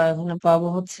 এখানে পাবো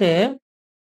হচ্ছে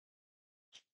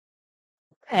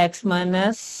x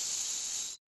মাইনাস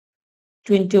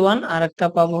 21, আর একটা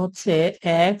পাবো হচ্ছে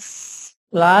x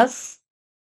প্লাস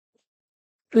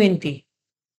 20।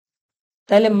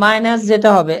 তাহলে মাইনাস যেটা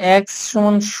হবে x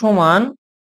সমান সমান,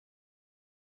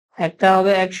 একটা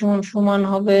হবে x সমান সমান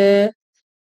হবে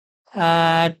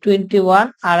 21,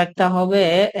 আর একটা হবে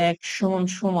x সমান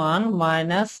সমান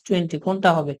মাইনাস 20। কোনটা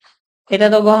হবে? এটা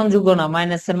তো গ্রহণযোগ্য না,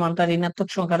 মাইনাসের মানটা, ঋণাত্মক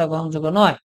সংখ্যাটা গ্রহণযোগ্য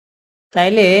নয়।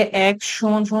 তাইলে x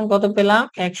সমান সমান কত পেলাম?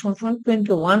 x সমান সমান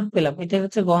 21 পেলাম, এটা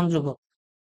হচ্ছে গ্রহণযোগ্য।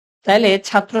 তাইলে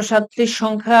ছাত্রছাত্রীর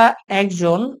সংখ্যা 1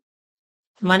 জন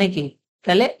মানে কি?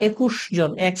 তাহলে 21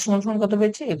 জন, x সমান সমান কত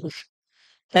পেয়েছে? 21।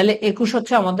 তাহলে 21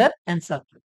 হচ্ছে আমাদের অ্যান্সার।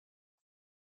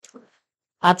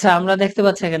 আচ্ছা, আমরা দেখতে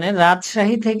পাচ্ছি এখানে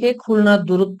রাজশাহী থেকে খুলনার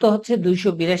দূরত্ব হচ্ছে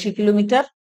 282 কিলোমিটার।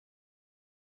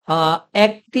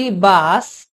 একটি বাস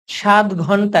 7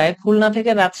 ঘন্টায় খুলনা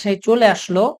থেকে রাজশাহী চলে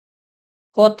আসলো,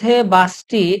 পথে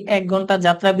বাসটি 1 ঘন্টা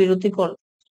যাত্রা বিরতি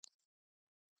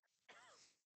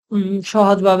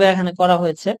সহজভাবে এখানে করা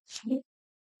হয়েছে।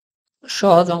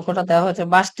 সহজ অঙ্কটা দেওয়া হয়েছে,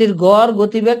 বাসটির গড়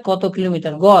গতিবেগ কত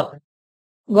কিলোমিটার। গড়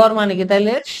গড় মানে কি,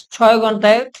 তাইলে 6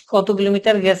 ঘন্টায় কত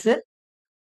কিলোমিটার গেছে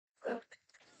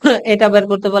এটা বের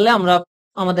করতে পারলে আমরা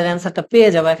আমাদের অ্যান্সারটা পেয়ে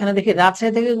যাবো। এখানে দেখি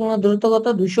রাজশাহী থেকে কোনো দূরত্ব কত,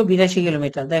 282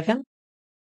 কিলোমিটার। দেখেন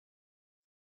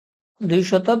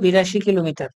 282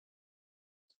 কিলোমিটার।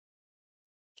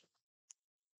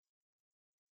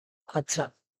 আচ্ছা,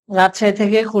 রাজশাহী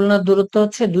থেকে খুলনার দূরত্ব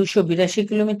হচ্ছে 282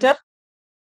 কিলোমিটার।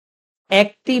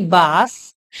 একটি বাস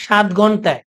 7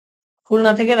 ঘন্টায়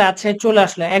খুলনা থেকে রাজশাহী চলে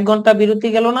আসলো, 1 ঘন্টা বিরতি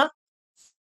গেল না,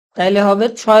 তাইলে হবে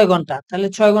 6 ঘন্টা। তাহলে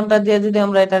 6 ঘন্টা দিয়ে যদি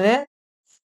আমরা এটারে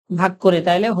ভাগ করি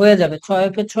তাহলে হয়ে যাবে 6 ×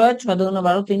 6 = 6,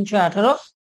 6×2 = 12,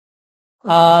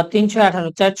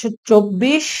 318, 318,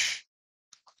 424।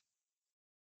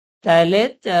 তাহলে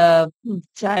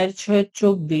 4×6 =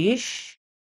 24,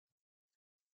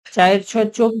 4×6 =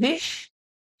 24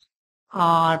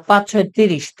 আর 5×6 =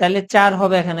 30, তাহলে 4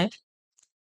 হবে এখানে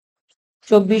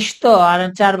 24, তো আর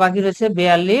 4 বাকি রয়েছে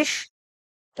 42,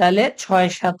 তাহলে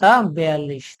 6×7 =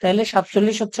 42, তাহলে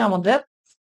 47 হচ্ছে আমাদের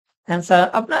অ্যান্সার।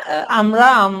 আপনার আমরা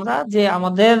যে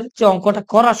আমাদের যে অঙ্কটা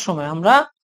করার সময় আমরা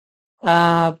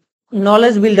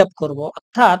নলেজ বিল্ড আপ করবো,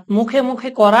 অর্থাৎ মুখে মুখে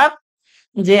করার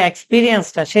যে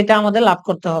এক্সপিরিয়েন্সটা সেটা আমাদের লাভ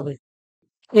করতে হবে।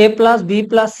 a plus b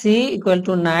plus c =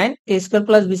 9, a square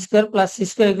plus b square plus c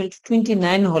square =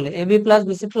 29 হলে ab plus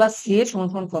bc plus c এর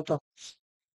সমান কত।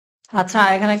 আচ্ছা,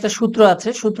 এখানে একটা সূত্র আছে,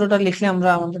 সূত্রটা লিখলে আমরা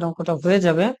আমাদের অঙ্কটা হয়ে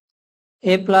যাবে।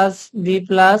 a plus b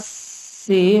plus c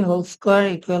whole square =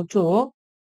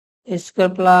 a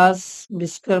square plus b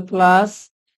square plus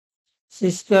c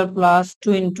square plus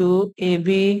 2 into ab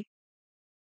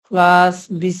plus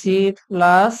bc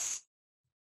plus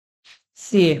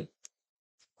ca।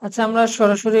 আচ্ছা, আমরা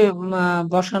সরাসরি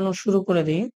বসানো শুরু করে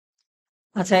দিই।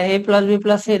 আচ্ছা, a plus b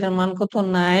plus c এটার মান কত,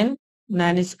 9,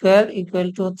 9 স্কোয়ার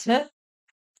 = হচ্ছে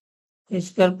a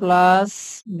square plus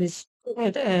b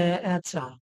square. আচ্ছা,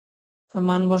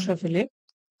 মান বসে ফেলি।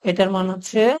 এটার মান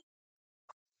হচ্ছে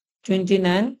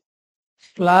 29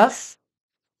 plus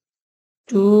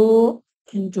 2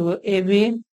 into ab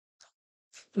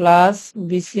plus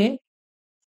bc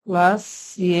plus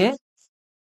ca,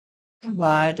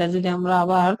 বা এটা যদি আমরা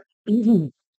আবার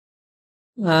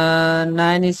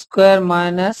 9 স্কোয়ার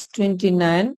মাইনাস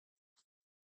 29,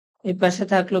 এই পাশে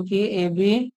থাকলো কি ab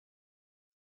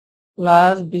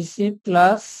plus BC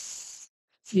plus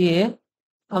CA.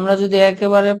 আমরা যদি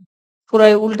একেবারে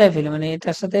পুরাই উল্টায় ফেলি, মানে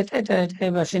এটার সাথে এটা এটা এটা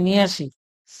এই পাশে নিয়ে আসি,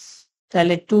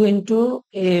 তাহলে 2 into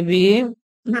ab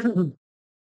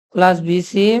plus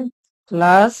BC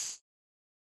plus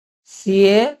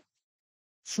CA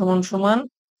সমান সমান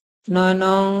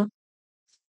 9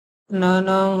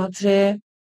 নং হচ্ছে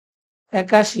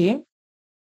 81,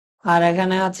 আর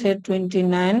এখানে আছে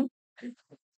 29,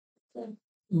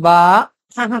 বা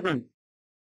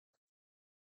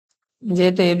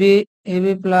যেহেতু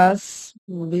AB plus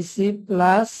BC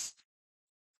plus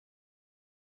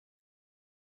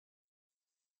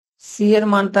C এর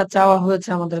মানটা চাওয়া হয়েছে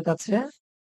আমাদের কাছে,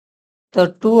 তো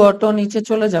 2 অটো নিচে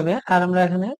চলে যাবে আর আমরা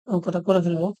এখানে অঙ্কটা করে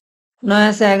ফেলবো। 9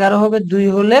 আছে 11 হবে, 2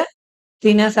 হলে,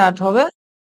 3 আছে 8 হবে,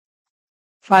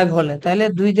 5 হলে, তাহলে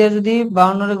 2 দিয়ে যদি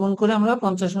 52 গুণ করে আমরা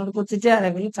 50 করছি, আর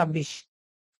এগুলো 26,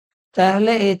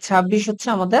 তাহলে এই 26 হচ্ছে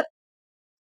আমাদের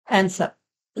অ্যান্সার।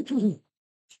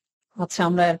 আচ্ছা,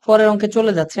 আমরা পরের অঙ্কে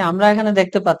চলে যাচ্ছি। আমরা এখানে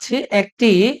দেখতে পাচ্ছি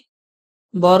একটি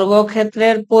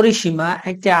বর্গক্ষেত্রের পরিসীমা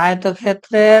একটি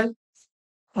আয়তক্ষেত্রের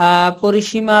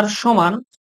পরিসীমার সমান।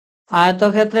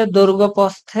 আয়তক্ষেত্রের দৈর্ঘ্য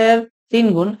প্রস্থের 3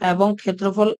 গুণ এবং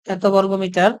ক্ষেত্রফল এত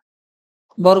বর্গমিটার।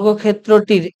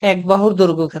 বর্গক্ষেত্রটির এক বাহুর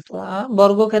দৈর্ঘ্য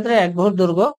বর্গক্ষেত্রের এক বাহুর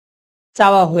দৈর্ঘ্য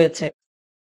চাওয়া হয়েছে।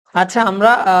 আচ্ছা,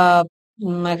 আমরা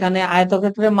এখানে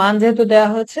আয়তক্ষেত্রের মান যেহেতু দেওয়া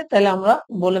হয়েছে, তাহলে আমরা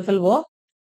বলে ফেলবো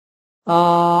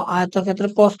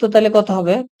আয়তক্ষেত্রের প্রস্থ তাহলে কত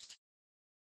হবে।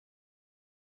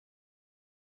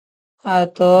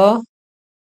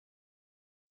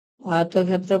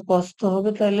 আয়তক্ষেত্রের প্রস্থ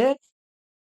হবে তাহলে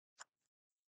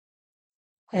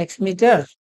x মিটার,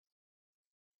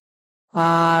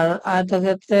 আর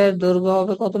আয়তক্ষেত্রের দৈর্ঘ্য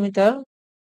হবে কত মিটার,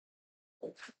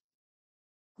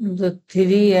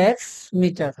 3x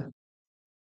মিটার।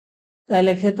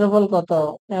 তাহলে ক্ষেত্রফল কত,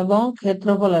 এবং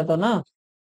ক্ষেত্রফল এত না,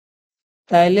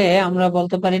 তাইলে আমরা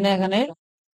বলতে পারি না এখানে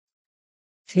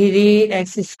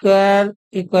 3x²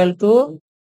 =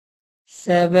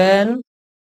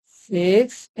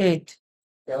 768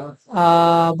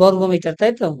 বর্গমিটার,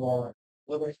 তাই তো,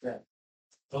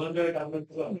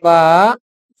 বা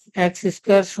x²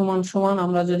 সমান সমান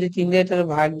আমরা যদি 3 দিয়ে এটার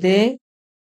ভাগ দিই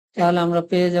তাহলে আমরা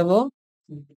পেয়ে যাব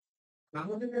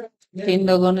 3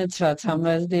 দুগুণে 6। আচ্ছা,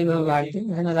 আমরা যদি এইভাবে ভাগ দিই,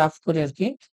 এখানে রাফ করি আর কি,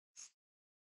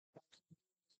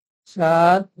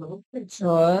 7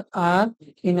 6 8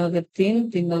 3 × 3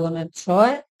 3 ×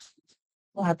 6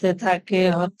 হাতে থাকে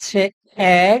হচ্ছে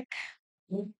 1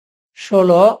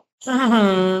 16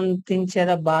 3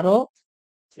 4 12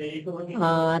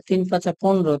 3 5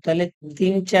 15 তাহলে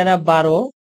 3 4 12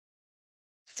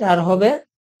 4 হবে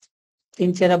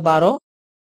 3 4 12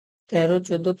 13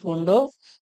 14 15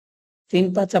 3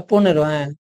 5 15 হ্যাঁ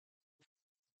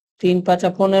 3 5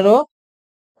 15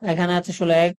 এখানে আছে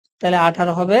 16 1 তাহলে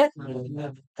 18 হবে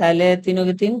তাহলে 3 ×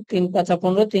 3 3 5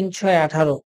 15 3 6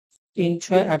 18 3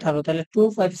 6 18 তাহলে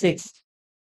 256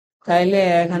 তাইলে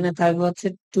এখানে থাকবে হচ্ছে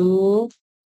 2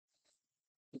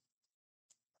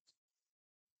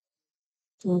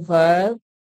 2 5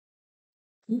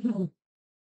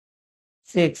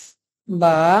 6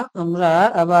 বা আমরা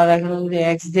আবার এখানে যদি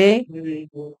x দেই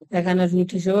এখানে রুট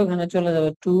হিসেবে এখানে চলে যাবে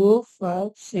 2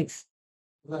 5 6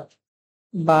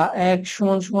 বা x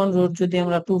সমান রুট যদি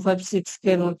আমরা 2 5 6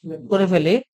 কে রুট করে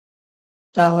ফেলি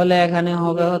তাহলে এখানে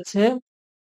হবে হচ্ছে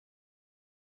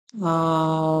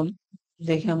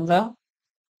দেখি আমরা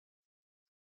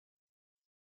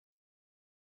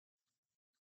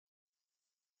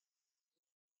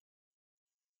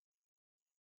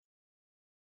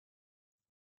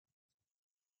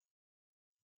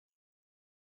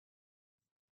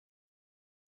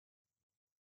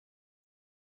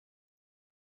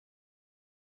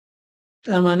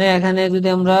তার মানে এখানে যদি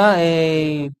আমরা এই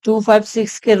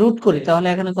 256 কে রুট করি তাহলে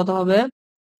এখানে কত হবে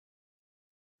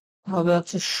হবে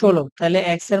হচ্ছে 16 তাহলে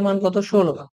x এর মান কত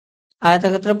 16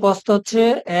 আয়তক্ষেত্রের প্রস্থ হচ্ছে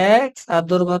x আর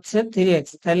দৈর্ঘ্য হচ্ছে 3x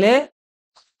তাহলে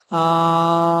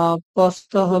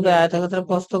প্রস্থ হবে আয়তক্ষেত্রের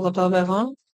প্রস্থ কত হবে এখন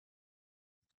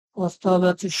প্রস্থ হবে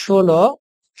হচ্ছে 16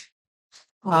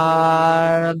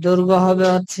 আর দৈর্ঘ্য হবে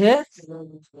হচ্ছে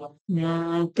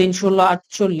 3 16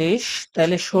 48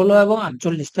 তাহলে 16 এবং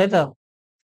 48 তাই তো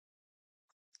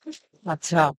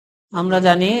আচ্ছা আমরা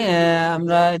জানি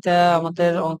আমরা এটা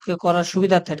আমাদের অঙ্কে করার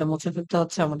সুবিধার্থে এটা মুছে ফেলতে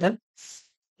হচ্ছে আমাদের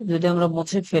যদি আমরা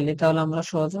মুছে ফেলি তাহলে আমরা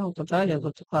সহজে অঙ্কটা ইয়ে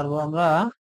করতে পারবো আমরা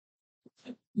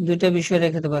দুইটা বিষয়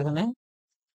রেখে দেবো এখানে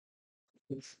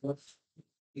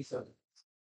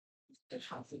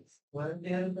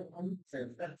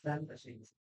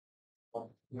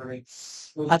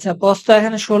আচ্ছা প্রস্থ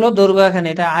এখানে 16 দৈর্ঘ্য এখানে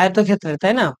এটা আয়তক্ষেত্রে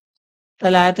তাই না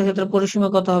তাহলে আয়তক্ষেত্রের পরিসীমা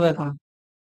কত হবে এখন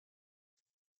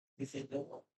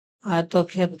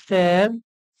আয়তক্ষেত্রের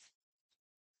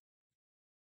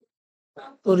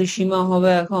পরিসীমা হবে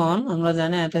এখন আমরা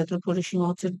জানি আয়তক্ষেত্রের পরিসীমা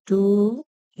হচ্ছে 2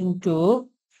 ইন্টু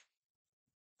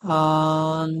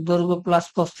দৈর্ঘ্য প্লাস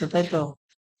প্রস্থ তাই তো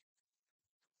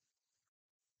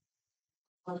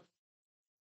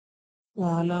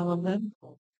তাহলে আমাদের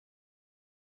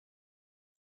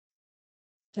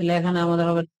তাহলে এখানে আমাদের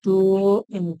হবে 2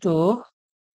 ইন্টু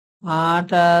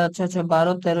 8 আচ্ছা আচ্ছা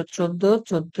 12 13 14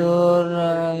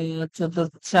 14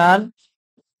 4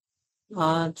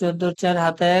 14 4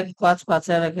 হাতে 1 5 5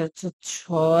 আর 1 হচ্ছে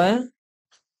 6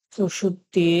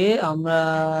 64 আমরা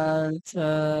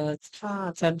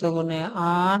 4 দুগুণে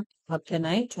 8 হাতে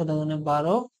নাই 6 দুগুণে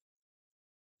 12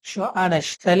 128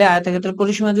 তাহলে আয়তক্ষেত্রের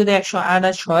পরিসীমা যদি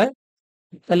 128 হয়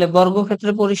তাহলে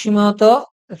বর্গক্ষেত্রের পরিসীমা তো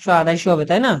 128 হবে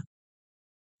তাই না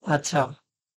আচ্ছা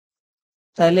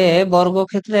তাহলে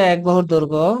বর্গক্ষেত্রে এক বাহুর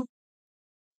দৈর্ঘ্য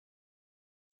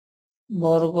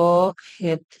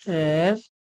বর্গক্ষেত্রের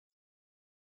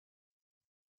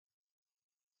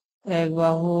এক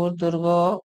বাহুর দৈর্ঘ্য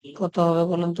কত হবে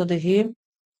বলুন তো দেখি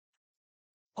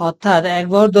অর্থাৎ এক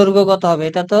বাহুর দৈর্ঘ্য কত হবে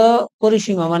এটা তো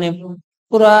পরিসীমা মানে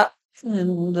পুরা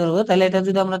দৈর্ঘ্য তাহলে এটা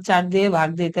যদি আমরা 4 দিয়ে ভাগ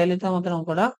দিই তাহলে তো আমাদের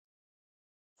অঙ্কটা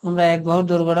আমরা এক বাহুর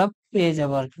দৈর্ঘ্যটা পেয়ে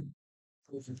যাবো আর কি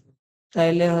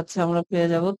তাইলে হচ্ছে আমরা পেয়ে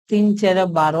যাব 3 4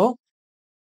 12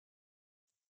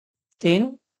 3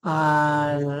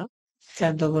 আর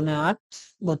 4 দুগুণে 8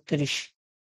 32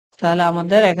 তাহলে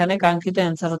আমাদের এখানে কাঙ্ক্ষিত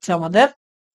অ্যান্সার হচ্ছে আমাদের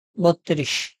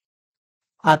 32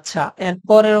 আচ্ছা এর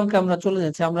পরের অঙ্কে আমরা চলে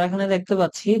যাচ্ছি আমরা এখানে দেখতে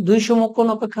পাচ্ছি 2 সমকোণ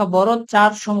অপেক্ষা বড়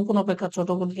 4 সমকোণ অপেক্ষা ছোট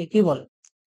কোণকে কি বলে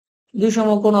 2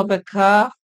 সমকোণ অপেক্ষা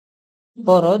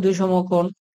বড় 2 সমকোণ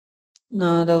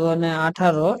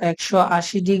 18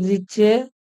 180 ডিগ্রির চেয়ে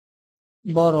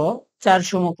বড় 4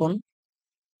 সমকোণ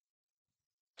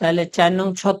তাহলে 4 নং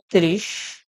 36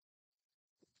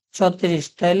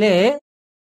 তাহলে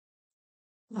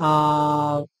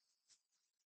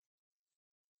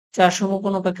 4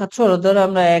 সমকোণ অপেক্ষা ছোট ধরে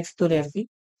আমরা x ধরে আর কি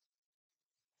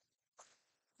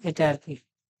এটা আর কি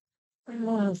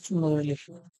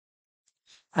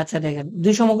আচ্ছা দেখেন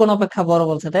 2 সমকোণ অপেক্ষা বড়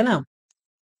বলছে তাই না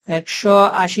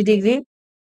 180 ডিগ্রি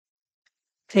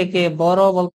থেকে বড়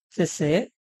বলতেছে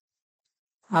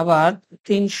আবার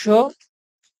 300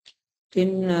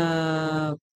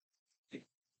 3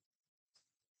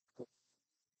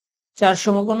 4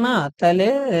 সমকোণ না, তাহলে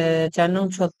 4 নং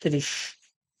 36।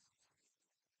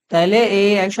 তাহলে এই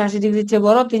 180 ডিগ্রির চেয়ে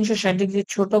বড় 360 ডিগ্রির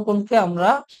ছোট কোণকে আমরা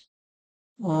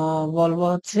বলবো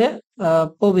হচ্ছে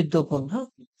প্রবৃদ্ধ কোণ। হ্যাঁ,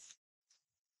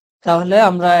 তাহলে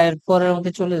আমরা এর পরের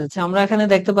অঙ্কে চলে যাচ্ছি। আমরা এখানে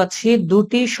দেখতে পাচ্ছি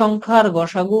দুটি সংখ্যার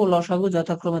গসাগু ও লসাগু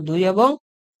যথাক্রমে 2 এবং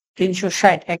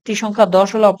 360। একটি সংখ্যা 10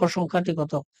 হলে অপর সংখ্যাটি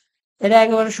কত? এটা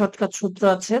একেবারে শর্টকাট সূত্র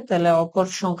আছে। তাহলে অপর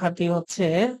সংখ্যাটি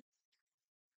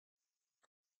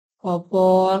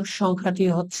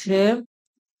হচ্ছে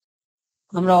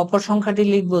আমরা অপর সংখ্যাটি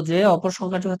লিখবো যে অপর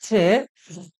সংখ্যাটি হচ্ছে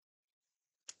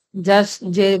জাস্ট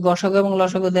যে গসাগু এবং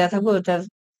লসাগু দেয়া থাকবে ওটার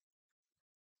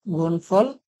গুণফল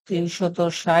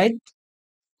 360,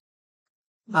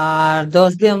 আর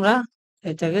 10 দিয়ে আমরা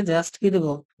এটাকে জাস্ট কি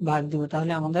দেবো, ভাগ দিব।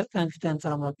 তাহলে আমাদের কাঙ্ক্ষিত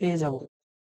অ্যান্সার আমরা পেয়ে যাব।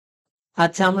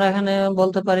 আচ্ছা, আমরা এখানে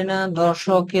বলতে পারি না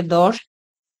 10কে 10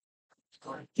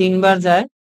 3 বার যায়,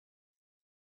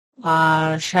 আর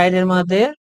 60 এর মধ্যে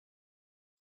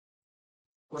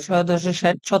 6 10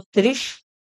 60 36,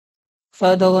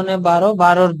 6 দোকানে 12,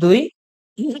 12 2,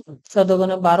 6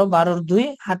 দোকানে 12, 12 2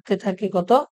 হাতে থাকে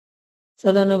কত?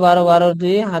 6 দোকানে 12, 12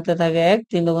 2 হাতে থাকে 1,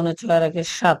 3 দোকানে 6 আর 1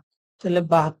 7, তাহলে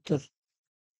 72।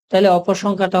 তাহলে অপর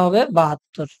সংখ্যাটা হবে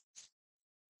 72।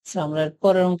 আচ্ছা, আমরা এর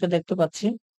পরের অঙ্কে দেখতে পাচ্ছি।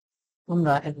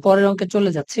 আমরা এর পরের অঙ্কে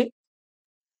চলে যাচ্ছি।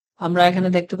 আমরা এখানে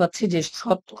দেখতে পাচ্ছি যে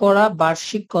শতকরা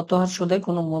বার্ষিক কত হার সুদে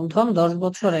কোনো মূলধন 10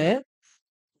 বছরে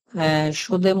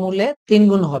সুদে মূলে 3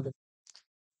 গুণ হবে।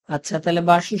 আচ্ছা, তাহলে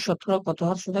বার্ষিক শতকরা কত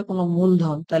হার সুদে কোনো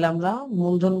মূলধন, তাহলে আমরা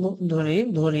মূলধন ধরি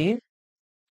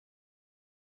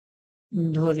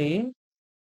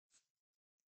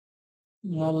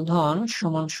মূলধন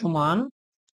সমান সমান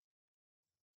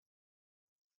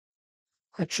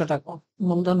 100 টাকা।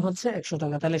 মূলধন হচ্ছে 100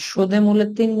 টাকা। তাহলে সুদে মূলে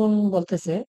 3 গুণ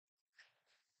বলতেছে,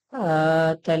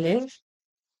 তাহলে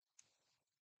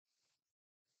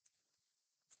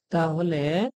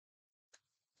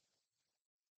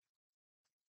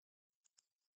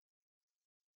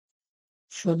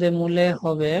সুদে মূলে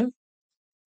হবে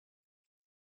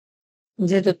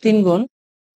যেহেতু 3 গুণ,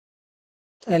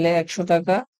 তাহলে 100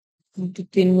 টাকা কিন্তু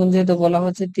 3 গুণ যেহেতু বলা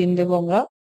হচ্ছে 3 দেবো আমরা,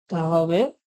 তা হবে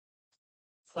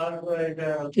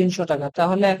 300 টাকা।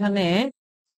 তাহলে এখানে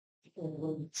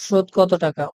সুদ কত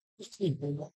টাকা?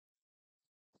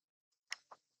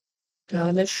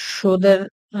 তাহলে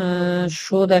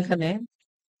সুদ এখানে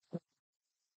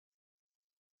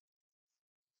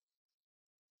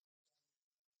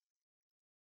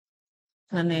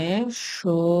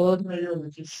সুদ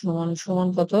সমান সমান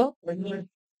কত?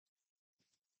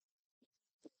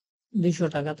 200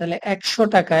 টাকা। তাহলে 100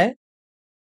 টাকায়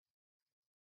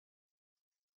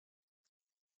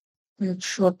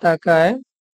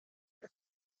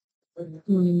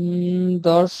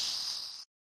 10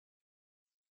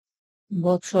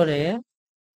 বছরে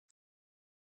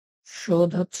সুদ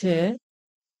হচ্ছে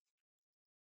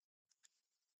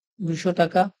 200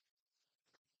 টাকা।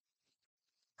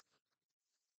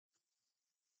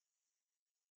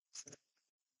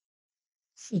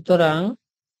 সুতরাং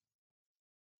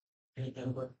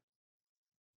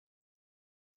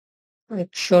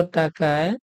 100 টাকায়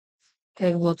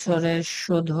 1 বছরের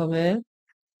সুদ হবে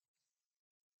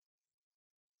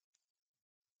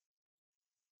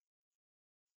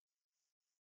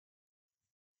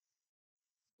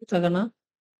টাকা না,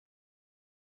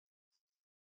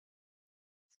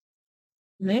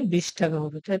 20 টাকা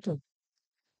হবে, তাই তো?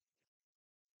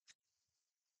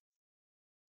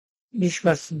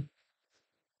 20%।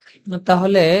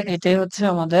 তাহলে এটাই হচ্ছে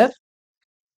আমাদের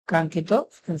কাঙ্ক্ষিত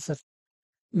অ্যান্সার,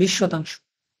 20%।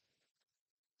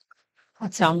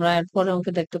 আচ্ছা, আমরা এরপরে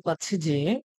অঙ্কে দেখতে পাচ্ছি যে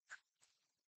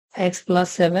x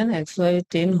 + 7 xy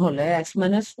 10 হলে x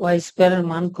 - y স্কয়ার এর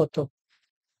মান কত?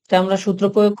 এটা আমরা সূত্র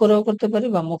প্রয়োগ করেও করতে পারি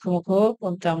বা মুখে মুখেও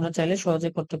আমরা চাইলে সহজে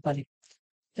করতে পারি।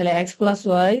 তাহলে x +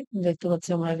 y দেখতে পাচ্ছি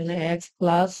আমরা এখানে x +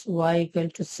 y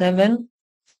 = 7,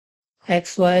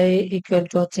 xy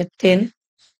হচ্ছে 10।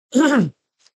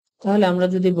 তাহলে আমরা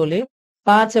যদি বলি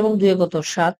 5 এবং 2 কত?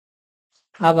 7,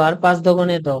 আবার 5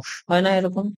 দোকানে 10, হয় না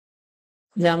এরকম?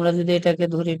 যে আমরা যদি এটাকে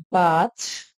ধরি 5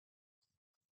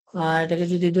 আর এটাকে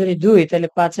যদি ধরি 2, তাহলে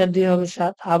 5 আর 2 হবে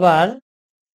 7, আবার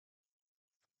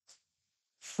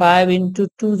 5 ×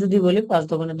 2 যদি বলি 5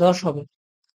 দোকানে 10 হবে।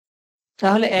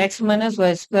 তাহলে x -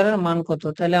 y স্কয়ার এর মান কত?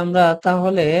 তাহলে আমরা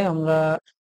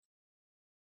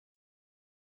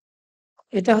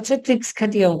এটা হচ্ছে ট্রিক্স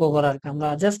খাটিয়ে অঙ্ক করার, আমরা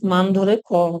জাস্ট মান ধরে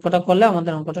অঙ্কটা করলে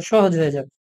আমাদের অঙ্কটা সহজ হয়ে যাবে।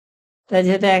 তাই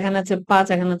যেহেতু এখানে আছে 5,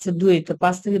 এখানে আছে 2, তো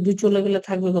 5 থেকে 2 চলে গেলে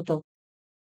থাকবে কত?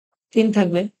 3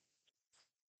 থাকবে।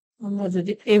 আমরা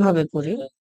যদি এইভাবে করি,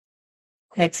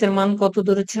 x এর মান কত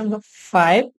ধরেছি আমরা?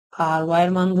 5, আর y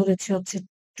এর মান ধরেছি হচ্ছে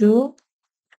 2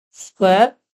 স্কয়ার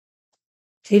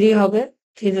 3 হবে,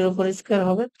 3 এর উপর স্কয়ার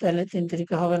হবে, তাহলে 3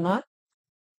 3 হবে 9।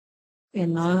 এই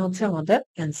 9 হচ্ছে আমাদের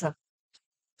অ্যান্সার।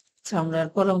 আচ্ছা, আমরা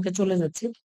এরপর অঙ্কে চলে যাচ্ছি।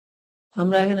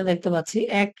 আমরা এখানে দেখতে পাচ্ছি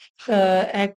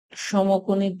এক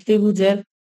সমকোণী ত্রিভুজের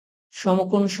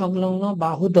সমকোণ সংলগ্ন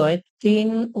বাহুদ্বয় 3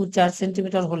 ও 4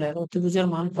 সেন্টিমিটার হলে অতিভুজের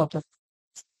মান কত?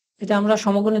 এটা আমরা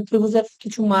সমকোণী ত্রিভুজের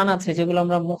কিছু মান আছে যেগুলো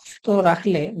আমরা মুখস্থ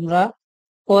রাখলে আমরা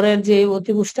পরের যে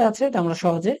অতিভুজটা আছে এটা আমরা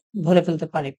সহজে ধরে ফেলতে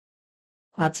পারি।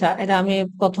 আচ্ছা, এটা আমি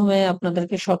প্রথমে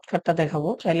আপনাদেরকে শর্টকাটটা দেখাবো।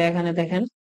 তাহলে এখানে দেখেন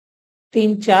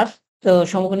 3 4, তো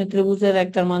সমকোণী ত্রিভুজের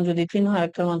একটার মান যদি 3 হয়,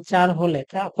 একটার মান 4 হলে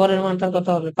পরের মানটার কত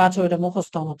হবে? 5 হবে, এটা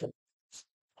মুখস্থ আমাদের,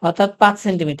 অর্থাৎ 5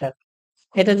 সেন্টিমিটার।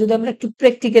 এটা যদি আমরা একটু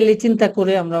প্র্যাকটিক্যালি চিন্তা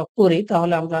করে আমরা করি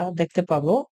তাহলে আমরা দেখতে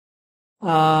পাবো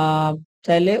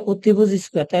তাইলে অতিভুজ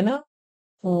স্কয়ার, তাই না?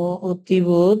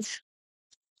 অতিভুজ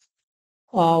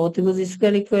অতিভুজ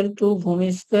স্কয়ার ইকুয়াল টু ভূমি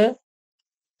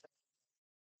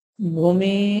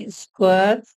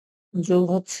স্কয়ার যোগ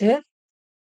হচ্ছে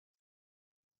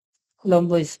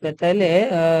লম্ব স্কয়ার, তাইলে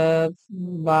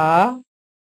বা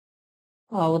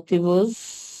অতিভুজ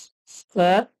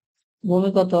স্কয়ার ভূমি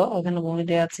কত? এখানে ভূমি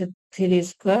দেওয়া আছে 3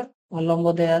 স্কয়ার আর লম্ব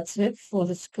দেওয়া আছে 4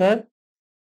 স্কয়ার,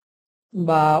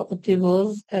 বা অতিভুজ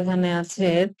এখানে আছে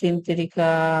 3 3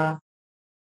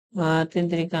 3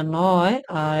 3 9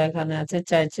 আর এখানে আছে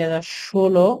 4 4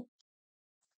 16,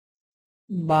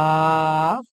 বা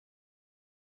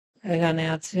এখানে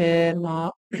আছে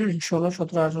 16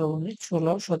 17 18 19,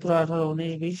 16 17 18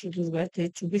 19 20 21 22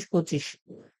 23 24 25,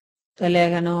 তাহলে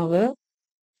এখানে হবে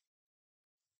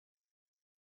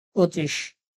 25।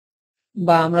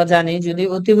 বা আমরা জানি যদি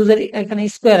অতিভুজের এখানে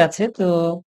স্কয়ার আছে, তো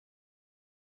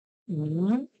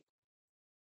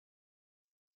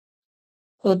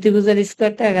অতিভুজের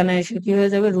স্কয়ারটা এখানে এসে কি হয়ে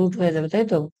যাবে? রুট হয়ে যাবে, তাই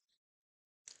তো?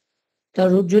 তো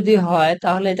রুট যদি হয়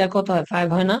তাহলে এটা কত হয়? 5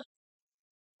 হয় না?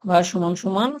 বা সমান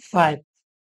সমান 5।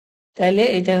 তাইলে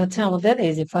এটা হচ্ছে আমাদের,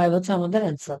 এই যে 5 হচ্ছে আমাদের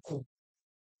অ্যান্সার।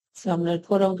 আমরা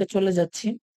এরপর অঙ্কে চলে যাচ্ছি।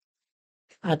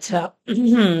 আচ্ছা,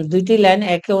 দুইটি লাইন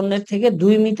একে অন্যের থেকে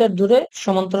 2 মিটার দূরে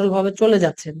সমান্তরাল ভাবে চলে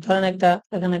যাচ্ছে। ধরেন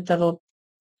এখানে একটা রোড,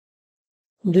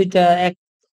 দুইটা এক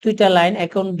দুইটা লাইন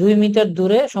এখন 2 মিটার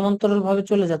দূরে সমান্তরাল ভাবে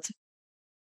চলে যাচ্ছে।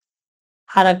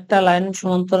 আর একটা লাইন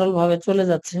সমান্তরাল ভাবে চলে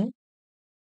যাচ্ছে,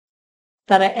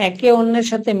 তারা একে অন্যের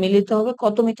সাথে মিলিত হবে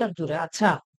কত মিটার দূরে? আচ্ছা,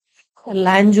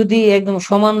 লাইন যদি একদম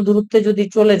সমান দূরত্বে যদি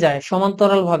চলে যায়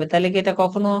সমান্তরাল ভাবে, তাহলে কি এটা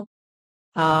কখনো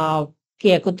কি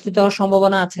একত্রিত হওয়ার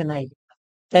সম্ভাবনা আছে? নাই,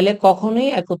 তাহলে কখনোই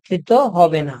একত্রিত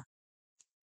হবে না।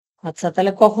 আচ্ছা,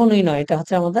 তাহলে কখনোই নয়, এটা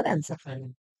হচ্ছে আমাদের অ্যান্সার।